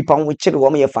things that many people will chire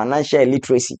wo financial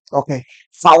literacy. Okay.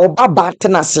 Fa wo baba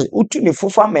tenase utu ni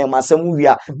fufa memasam wi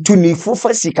a tu ni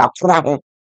fufa sika pra ho.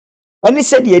 Ani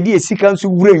said ye di sika nso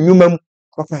wura nwuma mu.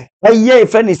 Okay. A year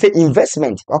friend is say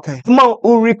investment. Okay. Ma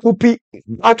who recoup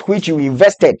that which you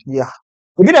invested. Yeah.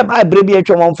 If you buy baby a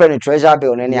one friend treasure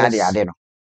bill on any other.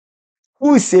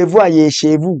 Who save a ye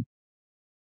shave?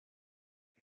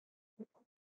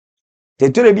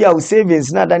 The to be our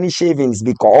savings, not any shavings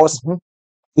because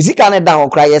you see Canada or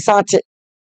cry a sat.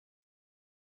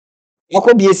 What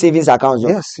could be a savings account?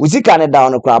 Yes. We see Canada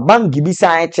on a crab bank give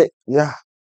site. Yeah.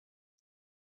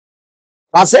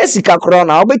 Asa sika kro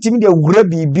na obetimi de wura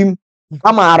bibim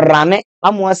ama arane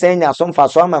amwa senya so mfa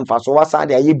so ama mfa so wasa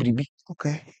de aye bribi.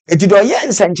 Okay. Eti do ye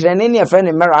nsankyerene ne efe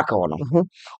ne miracle no.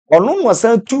 Ono no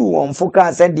san tu won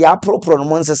foka se de apropro no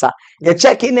nsesa. Ye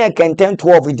check in e kenten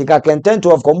 12 indika kenten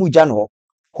 12 ko mu gya no.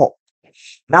 Ho.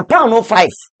 Na pound no 5.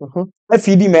 E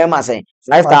feedi me ma say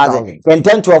 5,000.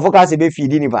 Kenten 12 foka se be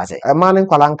feedi ni pa say. E ma ne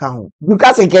nkwala nka ho.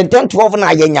 Because kenten 12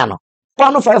 na ye nya no.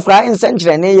 Pound 5 fra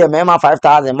nsankyerene ye me ma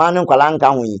 5,000 ma ne nkwala nka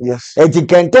ho yi. Yes. Eti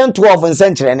kenten 12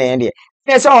 nsankyerene de.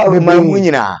 Yes, all ma mu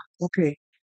nyina. Okay.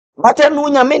 But no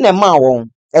nyame ne ma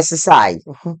won exercise.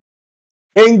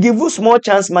 And give you small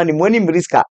chance money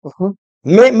riska.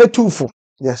 Me tufu.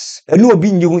 Yes. Enu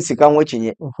obi nyi hu sika ho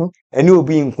chinye. Enu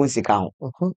obi nku sika ho.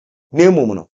 Na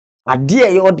emom no. Ade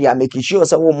e yo de make sure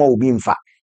say wo ma obi mfa.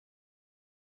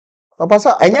 Papa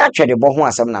Enya atwede bo ho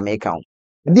asem na make ho.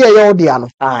 Ade e yo de ano.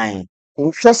 Ai.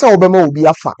 Nhwe say obema obi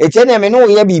afa. Etiene me no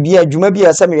ye bibia adwuma bi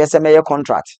asem ye sem ye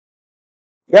contract.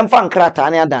 Ye mfa nkrata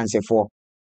ne adansefo.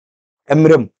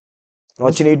 Emrem. No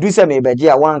chine du se me beje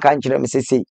a wan kan kire me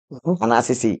sese. Ana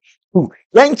sese.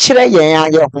 Yan kire yen a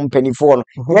ye ho mpanifo no.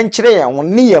 Yan kire yen ho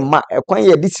ne ye ma ekwan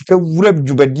ye de sika wura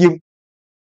dwubadiem.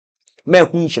 Me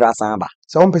hu nhira san ba.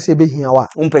 Se on pese be hia wa.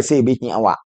 On pese be hia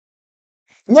wa.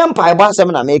 Nyam pa ba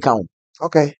asem na make ho.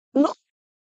 Okay. No.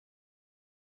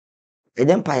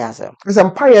 Eden pa ya asem. Se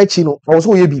mpa ya chi no, wo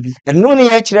so ye bibi. Eno ne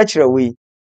ya kire we.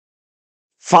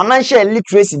 Financial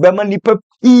literacy be ma nipa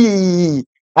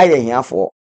aye hia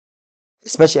for.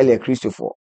 Especially a Christopher.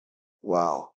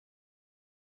 Wow.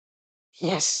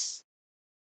 Yes.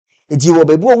 Edi wo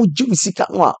bebu wo jibu sika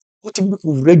no a wo ti bi ko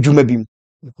wura dwuma bi mu.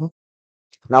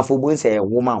 Na fo bo nse e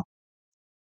woman.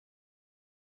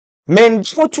 Men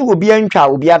fotu obi antwa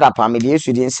obi adapa me de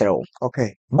Yesu di nsrew.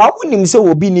 Okay. Ba wonim se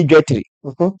obi ni dwetri.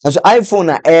 So iPhone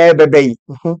na bebe yi.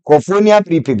 Kofo ni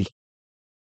apripe bi.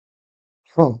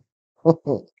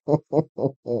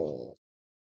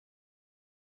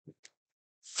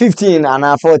 15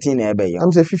 and 14 ebe yi.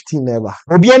 I'm say 15 eba.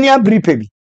 Obi ani apripe bi.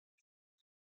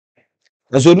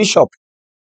 So ni shop.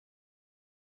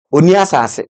 Oni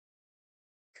asase.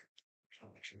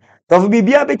 Tofu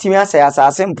bibia betimi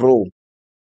asase mpro.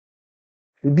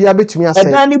 Bibia betumi ase.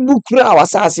 Edani bukura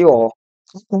awasase ho.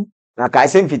 Na kai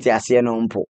se mfiti ase no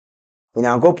mpo.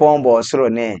 Onyankopon bo soro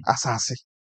ne Asase.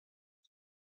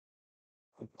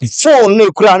 Phone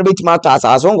ne kura no betimi ato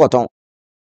asase ngoton.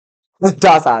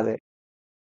 Ta asase.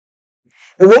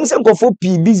 Ewom se nkofo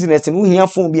pi business no hia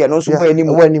phone bi e no so bo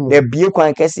animu. Na bie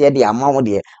kwan kese de ama wo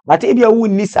de. But e bia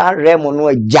wonni sa rem no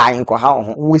agyan nko ha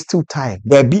ho. Waste still time.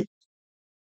 There be.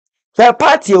 So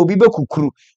party obi be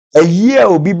kukuru. A year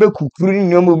obi be kukuru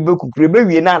ni omo be kukuru be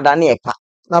wie na anda na eka.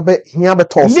 Na be hia be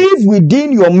toss. Live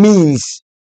within your means.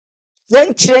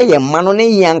 Yen kire ye ma no ne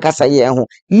ye ankasa ye ho.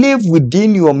 Live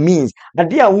within your means.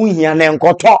 Ade a wo hia na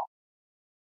enkoto.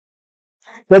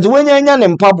 But when you ne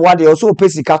mpaboa de so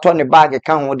pesika to ne bag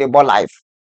kan ho de bo life.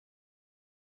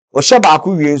 O she ba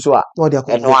ku wie nso a.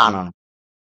 Eno ano.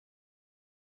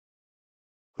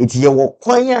 Iti ye wo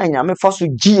kwan ya nya me fa so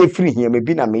gi efiri hia me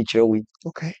bi na me kire we.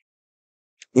 Okay.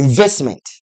 Investment.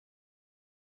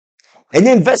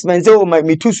 Any investment say my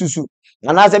me too susu.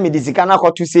 And as me disika na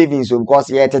to savings because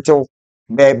ye tetew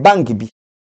be bank bi.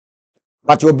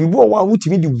 But your bibu wa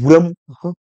wutimi di wuram.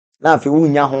 Na afi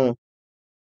wunya ho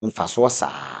mfaso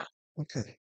saa.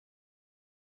 Okay.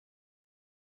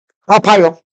 Papa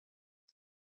yo.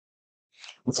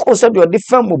 So said your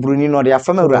different mobruni no de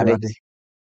afam awurade.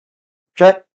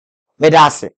 Hwe me da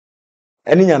ase.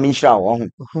 Eni nyame nhira wo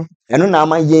ho. Eno na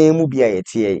ama yen mu bia ye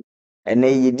tie. Ene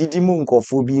ye didi mu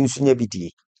nkofo bi nsunya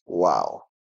bidie. Wow.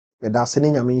 Me da ase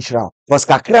ni nyame nhira. Because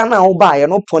kakra na wo ba ye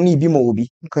no poni bi ma obi.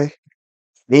 Okay.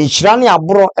 Le nhira ne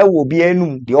aboro e wo bi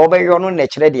anum de obeyo no na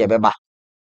kire de beba.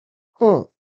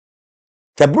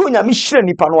 Tabru nyame hire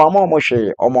nipa no ama omo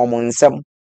hwe omo nsem.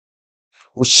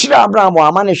 O hire Abraham o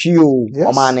ama ne hwe o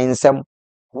omo ne nsem.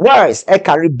 Words e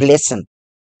carry blessing.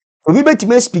 Obi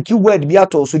betime speak word bi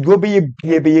ato so de obeye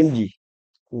bie ngi.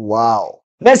 Wow.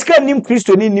 Na ska nim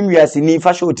Kristo ni nim wiase ni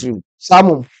fa show trim.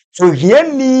 Samum. So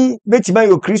hiani betime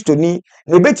yo Kristo ni,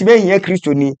 na betime hia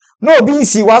Kristo ni. No obi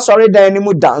nsi wa sorry dan ni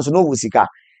mu dance no wusika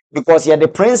because you are the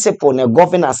principle na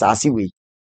governance as we.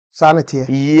 Sanity.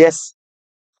 Yes.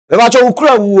 Ebacho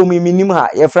ukura wo mi Mennim ha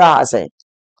ye fra ha say.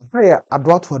 Prayer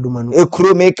adwat for dumanu.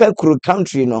 Ekuro meka kuro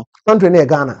country no. Country near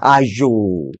Ghana.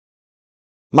 Ajo.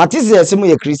 Matisi yesimu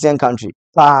ye Christian country.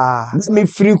 Ah. Me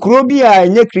free kuro bi a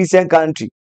nye Christian country.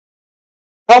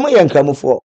 Omo ye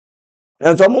nkramufo.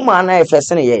 Nso mo ma na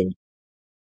efese ne ye.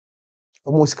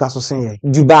 Omo sika so sen ye.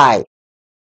 Dubai.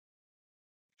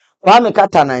 Kwa me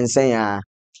kata na nsen ya.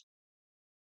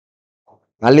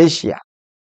 Malaysia.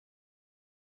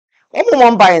 Omo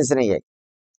mo mpa nsen ne ye.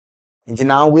 Nti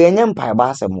na we enye mpa ba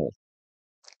asemo.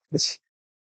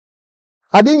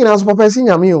 Ade nyina so papa si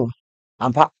nyame o.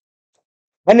 Ampa.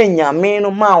 Ene nyame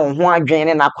no ma wo ho adwen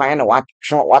ne nakwan ne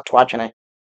wato atwene.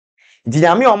 Nti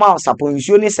nyame o ma sapo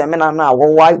nsuo ne semina na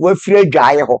wo wafiri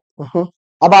adwae ho.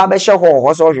 Aba be hye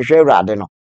ho so hwehwe awurade no.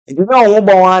 Nti na wo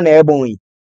bon ha na ebon yi.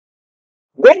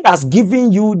 God has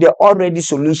given you the already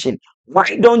solution.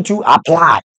 Why don't you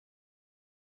apply?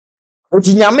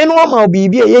 Nti nyame no ma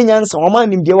obibi e yenyansa wo ma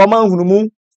nimde wo ma hunumu.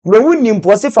 We wunni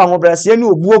mpo se fa ngobrase ne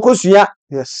obuo kosua.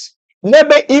 Yes.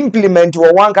 Nebe implement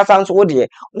wo wan kasa nso wo de.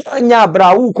 Wanya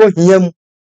bra wo ko hiam.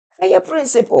 A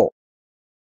principle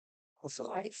of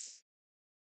life.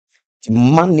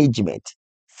 Management,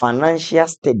 financial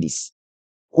studies.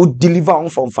 Who deliver on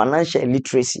from financial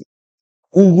literacy.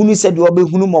 Who said you be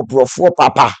hunu mo brofo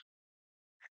papa.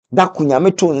 Da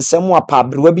kunyame to nsem apa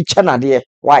brewa bi cha nade.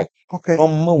 Why? Okay.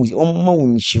 Omma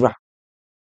unshira.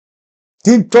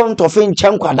 Ti ton to fe nche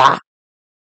nkwada.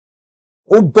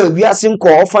 Oba wiase nko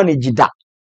orphanage da.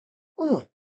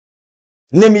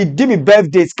 Nemi di mi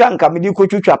birthdays kanka mi di ko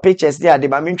twetwa pictures dey ade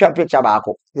ma mi ntwa picture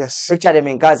baako. Yes. Picture de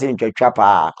mi nka se ntwetwa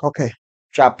pa. Okay.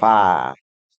 Chapa.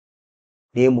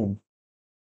 Demu.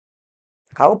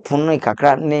 Ka opun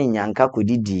kakra ne nyanka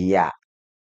kodidi ya.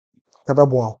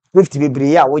 Tababo. 50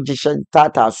 bebre ya wo gishe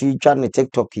tata so yitwa ne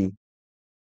TikTok yi.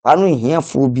 Anu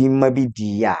hiafo bi ma bi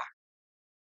di ya.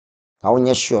 Ka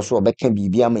wonye sure so obeka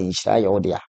bibia ma nhira ye wo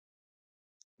de a.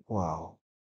 Wow.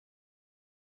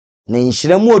 Na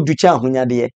nhira mu oducha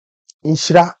ahonyade ye.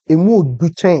 Nhira emu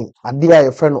oduchen ade a ye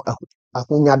frɛ no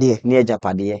ahonyade. Ne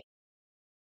ajapade ye.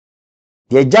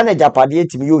 Ye jana japade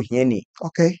timi yo hiani.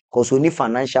 Okay. Cause oni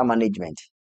financial management.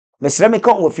 Mesre me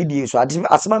kan wo fidie so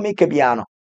asema me ka bia no.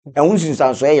 Ehun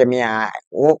sunsanso ye me a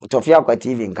Tofiakwa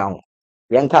TV nka ho.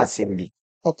 Ye nka asem bi.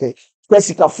 Okay.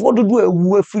 Kwasikafo dodo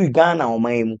ewu afiri Ghana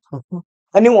oman mu.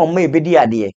 Ani won ma ebedi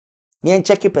ade. Ne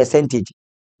check percentage.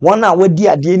 One a wadi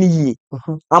ade ni yie.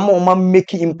 Ama oma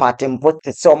make impact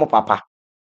important se omo papa.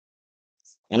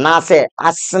 Na say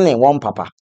asene won papa.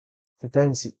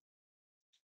 Tendency.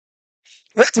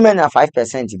 Let me na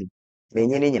 5% bi.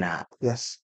 Benye ni nyina.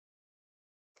 Yes.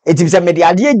 Eti se me de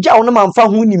ade gya wo no manfa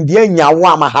ho nimde anyawo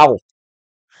ama hawo.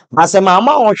 Masema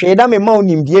ama wo hwe da me ma wo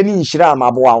nimde ni nhira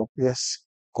ama boa wo. Yes.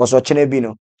 Koso chene bi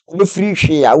no. Wo free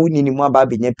hwe a woni ni mu aba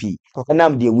benya pi.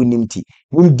 Enam de wonim ti.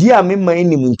 Nimdi a me man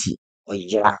nim nti.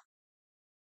 Oyira.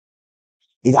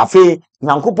 Idafe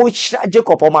nyankopo hira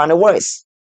Jacob o man worse.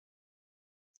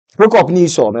 Jacob ni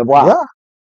so me boa.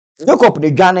 Yeah. Jacob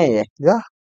de dwane ye. Yeah.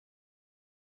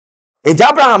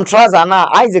 Abraham trouser na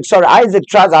Isaac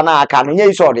trouser na aka no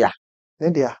nye so de a.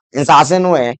 Ne dia. Nsase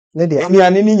no e. Ne dia.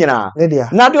 Enuane ni nyina. Ne dia.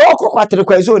 Na de okokwatere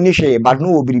kwa so ni hwe but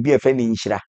no obiribi efa ni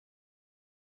nhira.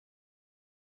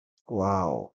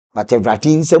 Wow. But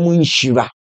everything nsem nhira.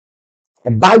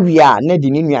 Ba wi a na de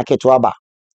ni nua keto aba.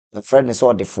 The friend is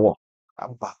all the four.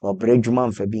 Aba. Obre dwuma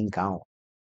mfa bi nka ho.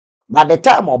 By the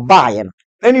time oba ye no,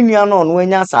 any nua no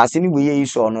anya asase ni we yi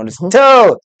so no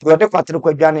still you dey kwatere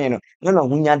kwadwane no na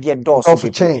hunya de dose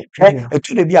Of chain.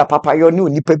 etu de bi a papa yo ne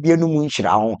onipa bi anu mu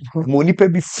nhira ho ma onipa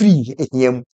bi free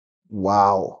ehiam.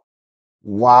 Wow.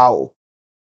 Wow.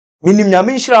 Mennim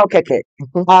nyame nhira keke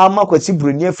ama kwasi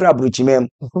broni afra abrochimem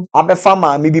abefa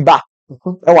ma me bi ba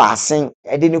e wa asen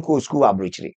e de ne ko school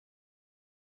abrochire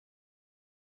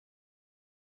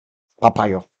papa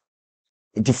yo.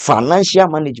 It's financial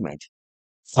management,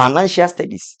 financial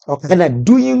studies, Okay. and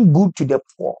doing good to the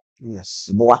poor. Yes.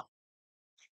 Boy,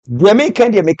 the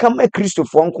American, they become a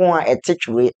Christopher a teach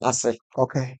way as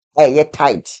Okay. a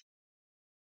tight.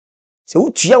 So,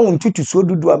 what you want to so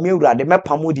do a meal at the map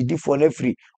did for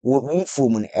every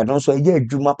woman, and also a year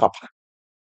Juma papa.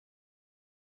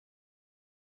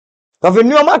 Of a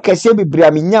new market, say, be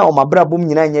Bramina or my brabum,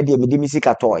 you know, the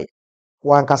Medimisica toy.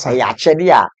 One casa. Ya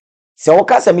chedia. So,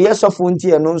 Ocasa, me yes of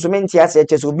Funti and Nonsumenti as a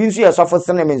chess will be so suffer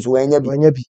cinnamons when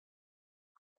you be.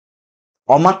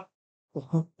 Oma,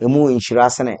 a moo in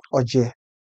Shirasane. Oje.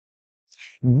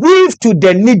 Give to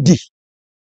the needy.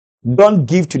 Don't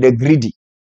give to the greedy.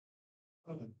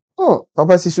 Oh,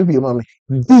 Papa Sisubi, mommy.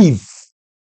 Give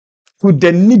to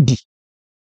the needy.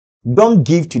 Don't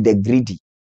give to the greedy.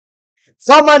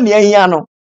 Someone near here, no.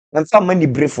 And some money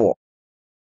brief for.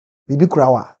 Bibi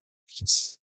kurawa.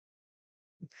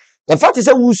 The fact is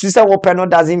that who sister open no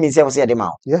doesn't mean say the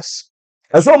mouth. Yes.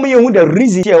 And so me who the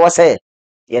reason here was say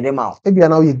the mouth. Maybe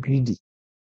now you're greedy.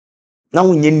 Now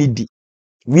we needy.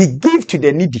 We give to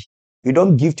the needy. You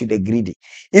don't give to the greedy.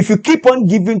 If you keep on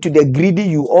giving to the greedy,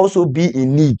 you also be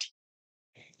in need.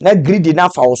 Not greedy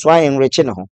enough for us why enriching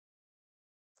no.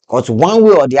 Because one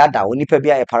way or the other, we need to be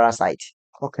a parasite.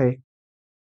 Okay.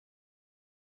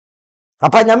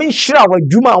 Papa nyame shira wa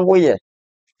dwuma wo ye.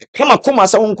 Kama kuma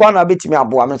sa unko na betimi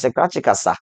aboa me se krache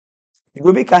kasa. You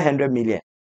go be 100 million.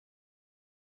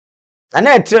 And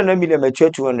then 300 million me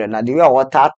 200 na the way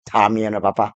water time ye no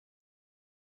papa.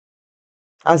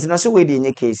 Ansi na so we dey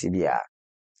nye case bia.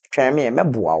 Twen me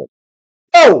meboa wo.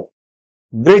 Oh,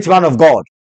 great man of God.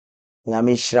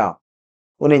 Nyame shira.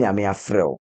 One nyame afrɛ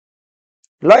wo.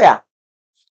 Lawyer,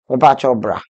 me pa cho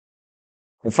bra.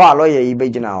 Me fa lawyer yi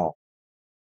begina ho.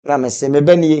 Na me se me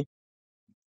banie.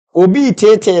 Obi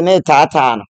tete na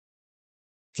tata no.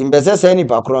 Timbese se ni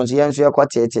pa kron so yenso ye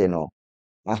kwatete no.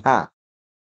 Aha.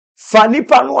 Fa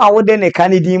nipa no a wode ne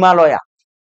kanidi ma lawyer.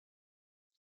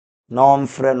 No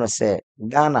mfrɛ no se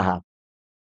Ghana ha.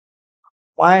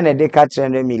 Why na de ka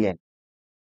 300 million?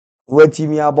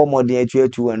 Watimi abomode atua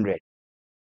 200.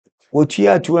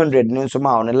 Wotua 200 no nso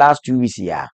ma on the last 2 weeks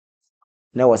ya.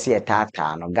 Na wo se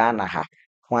tata no Ghana ha.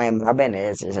 Why mrabe na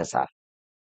yesesa.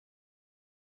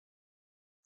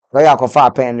 Lawyer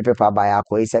kofa pen ni paper ba ya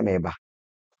ko ise meba.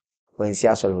 Wansi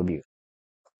asoro obi.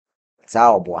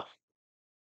 Sa oboa.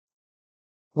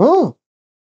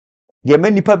 De ma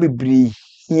nipa bebri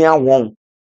hia won.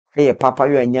 Hey papa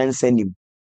yo anyansa nim.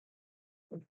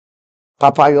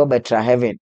 Papa yo betra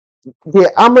heaven.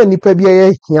 The ama nipa bi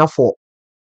ye hia for.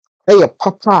 Hey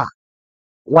papa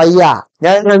waya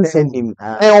Nyansa nim.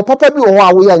 o papa bi wo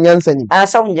a wo ya nyansa nim.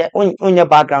 Asa unye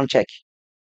background check.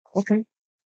 Okay.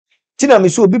 Tina me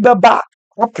so obi beba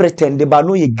o pretend ba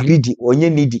no ye greedy onye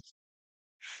needy.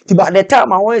 Ti ba the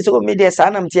time I want so me dey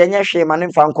sanam ti enye hwe ma ne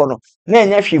mfa nko no. Na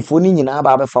enye hwefo ni nyina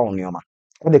ba befa wo nyoma.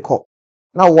 What they call.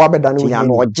 Now wo abeda no Tina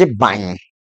no oje ban.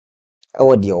 E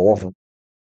wo de owo ho.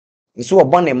 Iso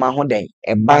obo ne ma ho den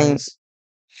e ban.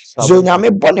 So nyame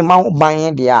bo ne ma ho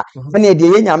ban de a. Na de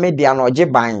ye nyame de a no oje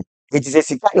ban. Eti se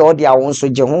sika ye o de a wo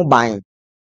nso je ho ban.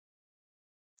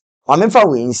 Wa me fa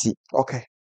we nsi. Okay.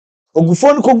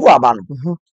 Ogufo no kogu aba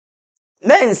no.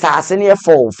 Na nsase ne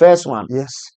fall first one.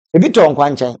 Yes. Ebi to nkwa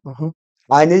nchen.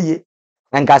 Anyeye.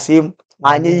 Nkasem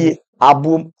anyeye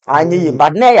abum anyeye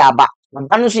but na ya aba.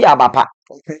 Anu so ya aba pa.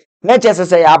 Okay. Na chese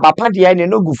se ya aba pa de ne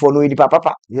no gufo no edi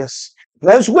papa. Yes.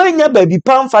 Na so anya baabi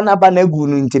pamfa na ba na gu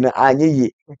no ntina anyeye.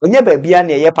 Onya baabi a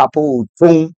na ye papa o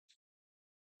tun.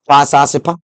 Fa asase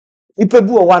pa. Ipe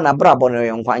bu o wa na brabo no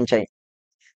ye nkwa nchen.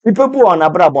 Ipe bu o na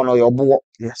brabo no ye obo.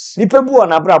 Yes. Ipe bu o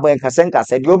na brabo en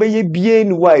nkase de obeye bie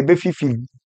ni wa ebe fifi.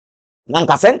 Na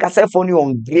nkase for ni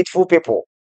ungrateful people.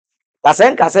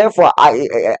 Nkase for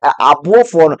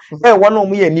aboofo no e won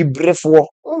no ye ni brefo.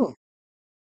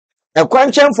 E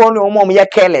kwanchenfo no mo ye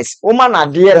careless. Uma na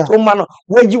de uma no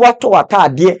waji wato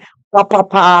atade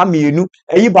papa mienu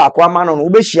eyi ba kwa ma no no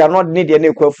obehia no de ne de na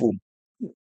ekwafu.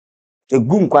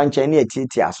 Egu nkwanchen ne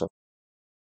atiti aso.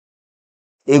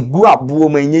 Egu abuo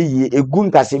manye yie, egu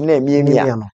nkasem na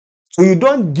emiemia. So you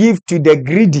don't give to the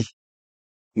greedy.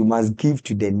 You must give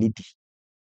to the needy.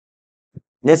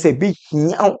 There's a big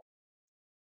hia.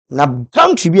 Na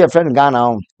come to be a friend Ghana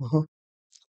on.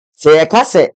 Say a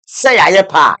kase say aye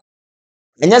pa.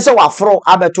 Enye se wafro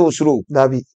abeto osuro.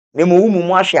 Dabi. Ne mo wumu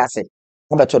mu ahwe ase.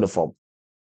 Abeto the form.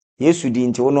 Yesu di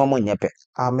nti wo no mo nyepe.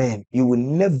 Amen. You will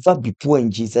never be poor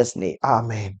in Jesus name.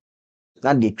 Amen.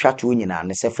 Na de twa to nyina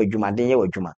ne se fa dwuma den ye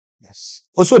wadwuma. Yes.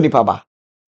 Oso nipa ba.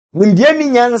 Mundie ni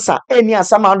nyansa eni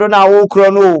asamado na wo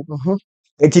kro no.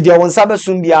 Enti de won sabe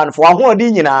sum bia no fo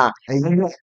ahodi nyina.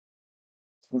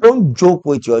 Don't joke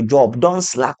with your job. Don't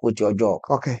slack with your job.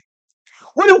 Okay.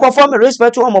 When you conform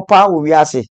respect to our power we are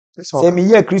say. Say me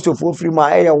here Christopher free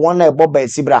ma e one na ebo ba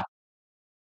sibra.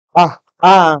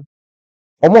 Omo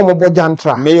mo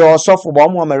bojantra. Me your suffer but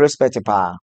omo me respect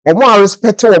pa. Omo a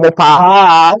respect omo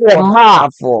pa. Omo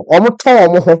afo. Omo ton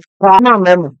omo ho. Pa na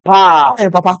mem. Pa.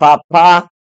 Papa.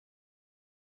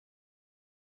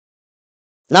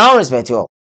 Now respect you.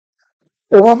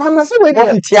 O ma na se we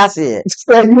dey. Ntiase.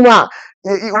 You ma.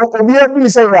 Obi e bi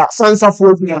say ra sansa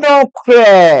fo bi. No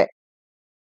cre.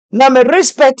 Na me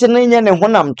respect ne nye ne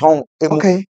honam ton.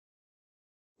 Okay.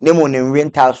 Ne mo ne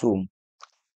rental room.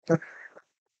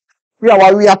 We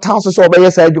are town so obey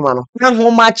say adwuma no. Na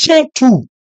homa che 2.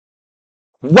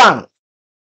 1.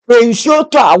 Ensure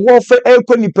to awo fe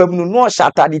ekoni pam no no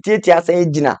shatade tietia say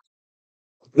gina.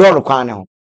 Lord kwan ne ho.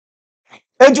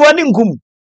 enti woni nkum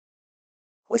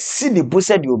wasi ne bo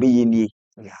sɛ de obɛyɛ nie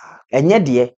ɛnyɛ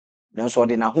deɛ nanso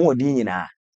ɔde n'ahoɔden nyinaa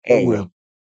ɛyɛ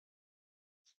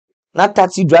na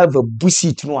taxi driver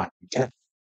busit no a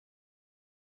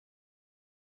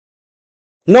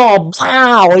no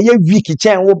ɔbaa ɔyɛ week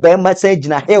kyɛn wo bɛrima sɛ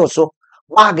gyina hill so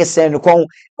wag sɛ ne kɔn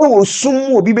ɛwɔ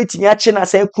sum obi betumi akye na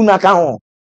sɛ kuna ka ho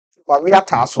Waria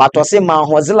taso. batɔ se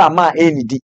manhozela ma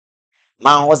ɛnidi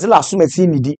manhozela so masi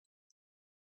nidi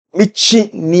mechi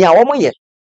ni a wɔn yɛ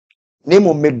na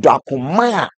mo medɔ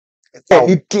akoma a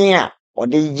ɛni den a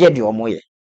ɔde yɛ de wɔn yɛ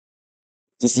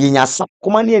sisi nya sa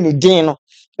koma ne ni den no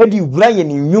ɛde wura yɛ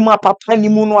ne nnwuma papa ni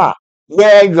mu no a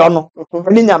yɛyɔ no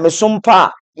ne nyamesom pa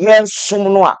a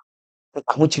yɛsom no a ho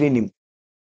kyerɛ nim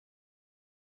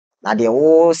na deɛ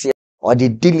wo se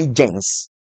ɔde diligence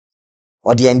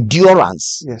ɔde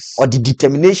endurance ɔde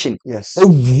determination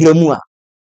ɛwura mu a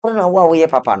ɔna wo a woyɛ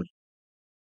papa no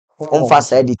ɔmfa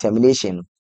saa determination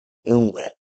ɛnwura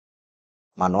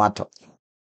ma no atɔ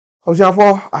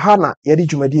Ojiafo aha na yɛde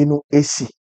dwumadie no esi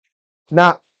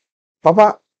na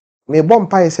papa me bɔ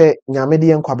mpa sɛ nyame de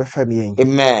yɛn kwa bɛfa me yɛn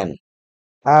amen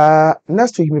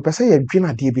next week me pɛ sɛ yɛdwena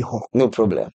adeɛ bi ho no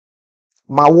problem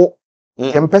ma wo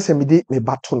yɛmpɛ sɛ mede me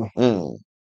ba to no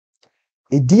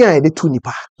ɛdin a yɛde to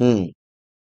nipa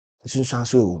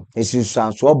esunsuanso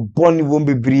bɔne wɔm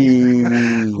bebree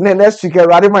na next week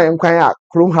awurade ma yɛn kwan a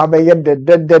kurom ha bɛyɛ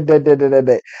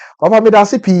dɛdɛdɛdɛdɛdɛ papa meda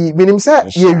ase pii menim sɛ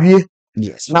yɛwie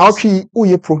na ɔtwe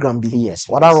woyɛ program bi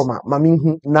wadaroma ma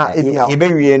menhu na ebia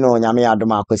yɛbɛwie no nyame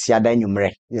adom akwasi ada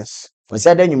nwummerɛ kwasi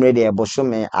ada nwummerɛ deɛ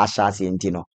ɛbosome ahyɛ ase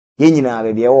nti no yɛn nyinaa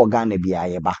baabi ɛwɔ Ghana biaa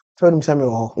yɛba sɛ wonim sɛ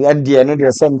mewɔ hɔ yɛdeɛ no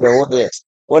deɛ sɛ mdeɛ wo deɛ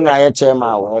wo na yɛ kyɛ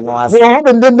ma wɔ no ase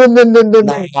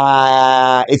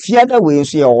efiada wei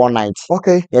nso yɛ all night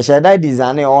yɛhyɛ da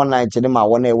design all night ne ma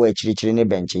wɔn a ɛwɔ akyirikyiri ne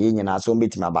bɛnkyɛ yɛn nyinaa so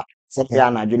mbɛtumi aba sɛ yɛ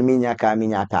anadwo no menya kaa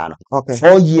no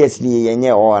 4 years ni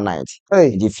yɛnyɛ all night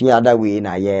de fiada wei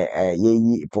na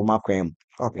yɛyi poma kwan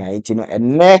mu nti no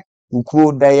ɛnɛ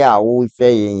kukuo da yɛ a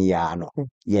wohwɛ yɛn yia no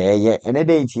yɛyɛ ɛnɛ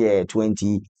date yɛ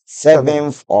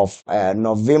 27th of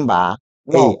November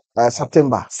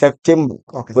September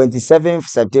 27th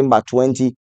September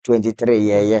 2023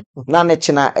 yɛyɛ na ne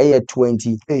kyena ɛyɛ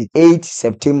 28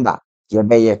 September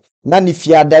yɛbɛyɛ na ne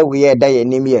fiada we yɛ da yɛ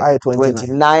nim yɛ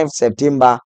 29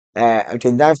 September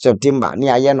 29 September ne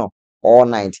ayɛ no all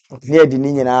night ne yɛde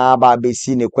ne nyinaa ba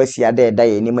bɛsi ne kwasiada ɛda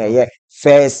yɛ nim ɛyɛ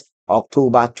 1st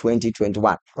October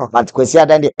 2021 but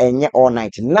kwasiada de ɛnyɛ all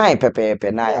night 9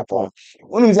 pɛpɛɛpɛ na yɛ pɔn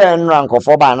wonim sɛ nnura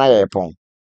nkɔfɔ ba na yɛ pɔn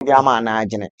bi ama na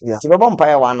agene ti bɛbɔ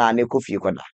mpaeɛ wa na ne kofi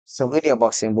kɔda so we dey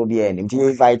boxing bo bia nim ti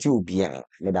invite you bia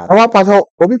me da awa pato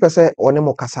obi pese one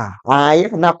mo kasa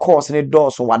yɛ na course ne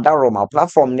dɔɔso wadaroma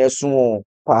platform ne so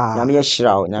nyame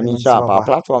yɛhyira pa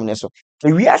platform ne so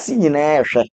ewiase nyinaa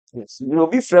ɛhwɛ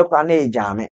obi frɛ kwa na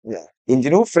ɛgyame nti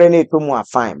no frɛ na ɛtɔ a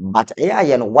fine but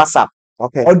ɛyɛ no WhatsApp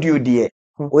audio deɛ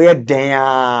woyɛ den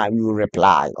a you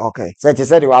reply sɛ te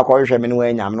sɛ de wakɔhwehwɛ me no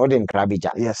wanyam no wode nkra bi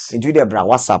gya nti de bra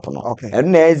WhatsApp no ɛno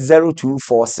na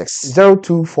 0246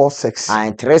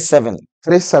 37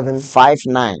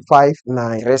 59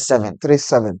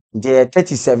 37 deɛ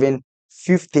 37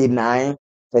 59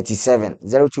 37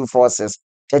 0246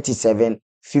 37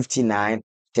 59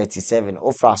 37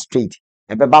 ofra street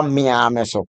ɛbɛba mmea me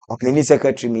so mini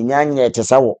secretary me nyanye te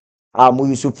sɛ wo a mo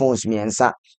use phones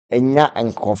miɛnsa enya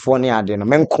nkɔfo ne ade no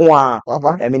menko a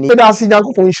ɛmini da asi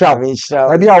Nyankopɔn nhyira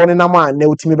ɛbi a wɔne nam a na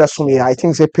utimi bɛsom yɛ I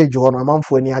think say page hɔ no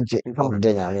amanfo ani agye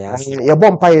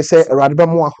yɛbɔ mpa yɛ sɛ Awurade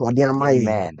bɛmo ahoɔden ama yɛ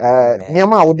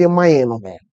nneɛma a wode ma yɛ no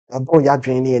ɛbɔ yɛ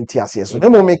adwene ne yɛnti aseɛ so na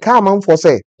mmom meka amanfoɔ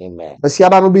sɛ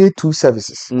basiada no bɛyɛ 2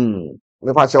 services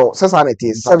mepakyɛw sɛ saa na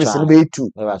ɛte service no bɛyɛ 2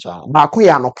 baako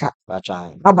yɛ anoka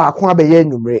na baako abɛyɛ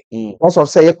anwummere wɔsɔ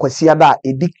sɛ yɛ kwasiada a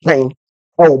ɛdi kan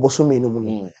ɛwɔ bosome no mu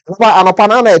no anɔpa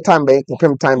na na time bɛyɛ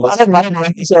kɔpem time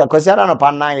kwasiada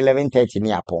anɔpa 9:11:30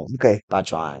 ne apɔn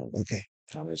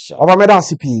ɔba mɛda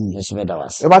ase pii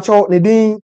mepakyɛw ne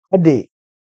din de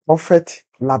Prophet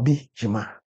Larbi Gyimah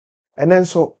ɛnɛ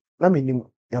nso na menim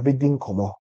yɛabɛdi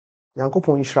nkɔmmɔ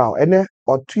Nyankopɔn nhyira wo ɛnɛ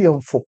ɔto yɛmfo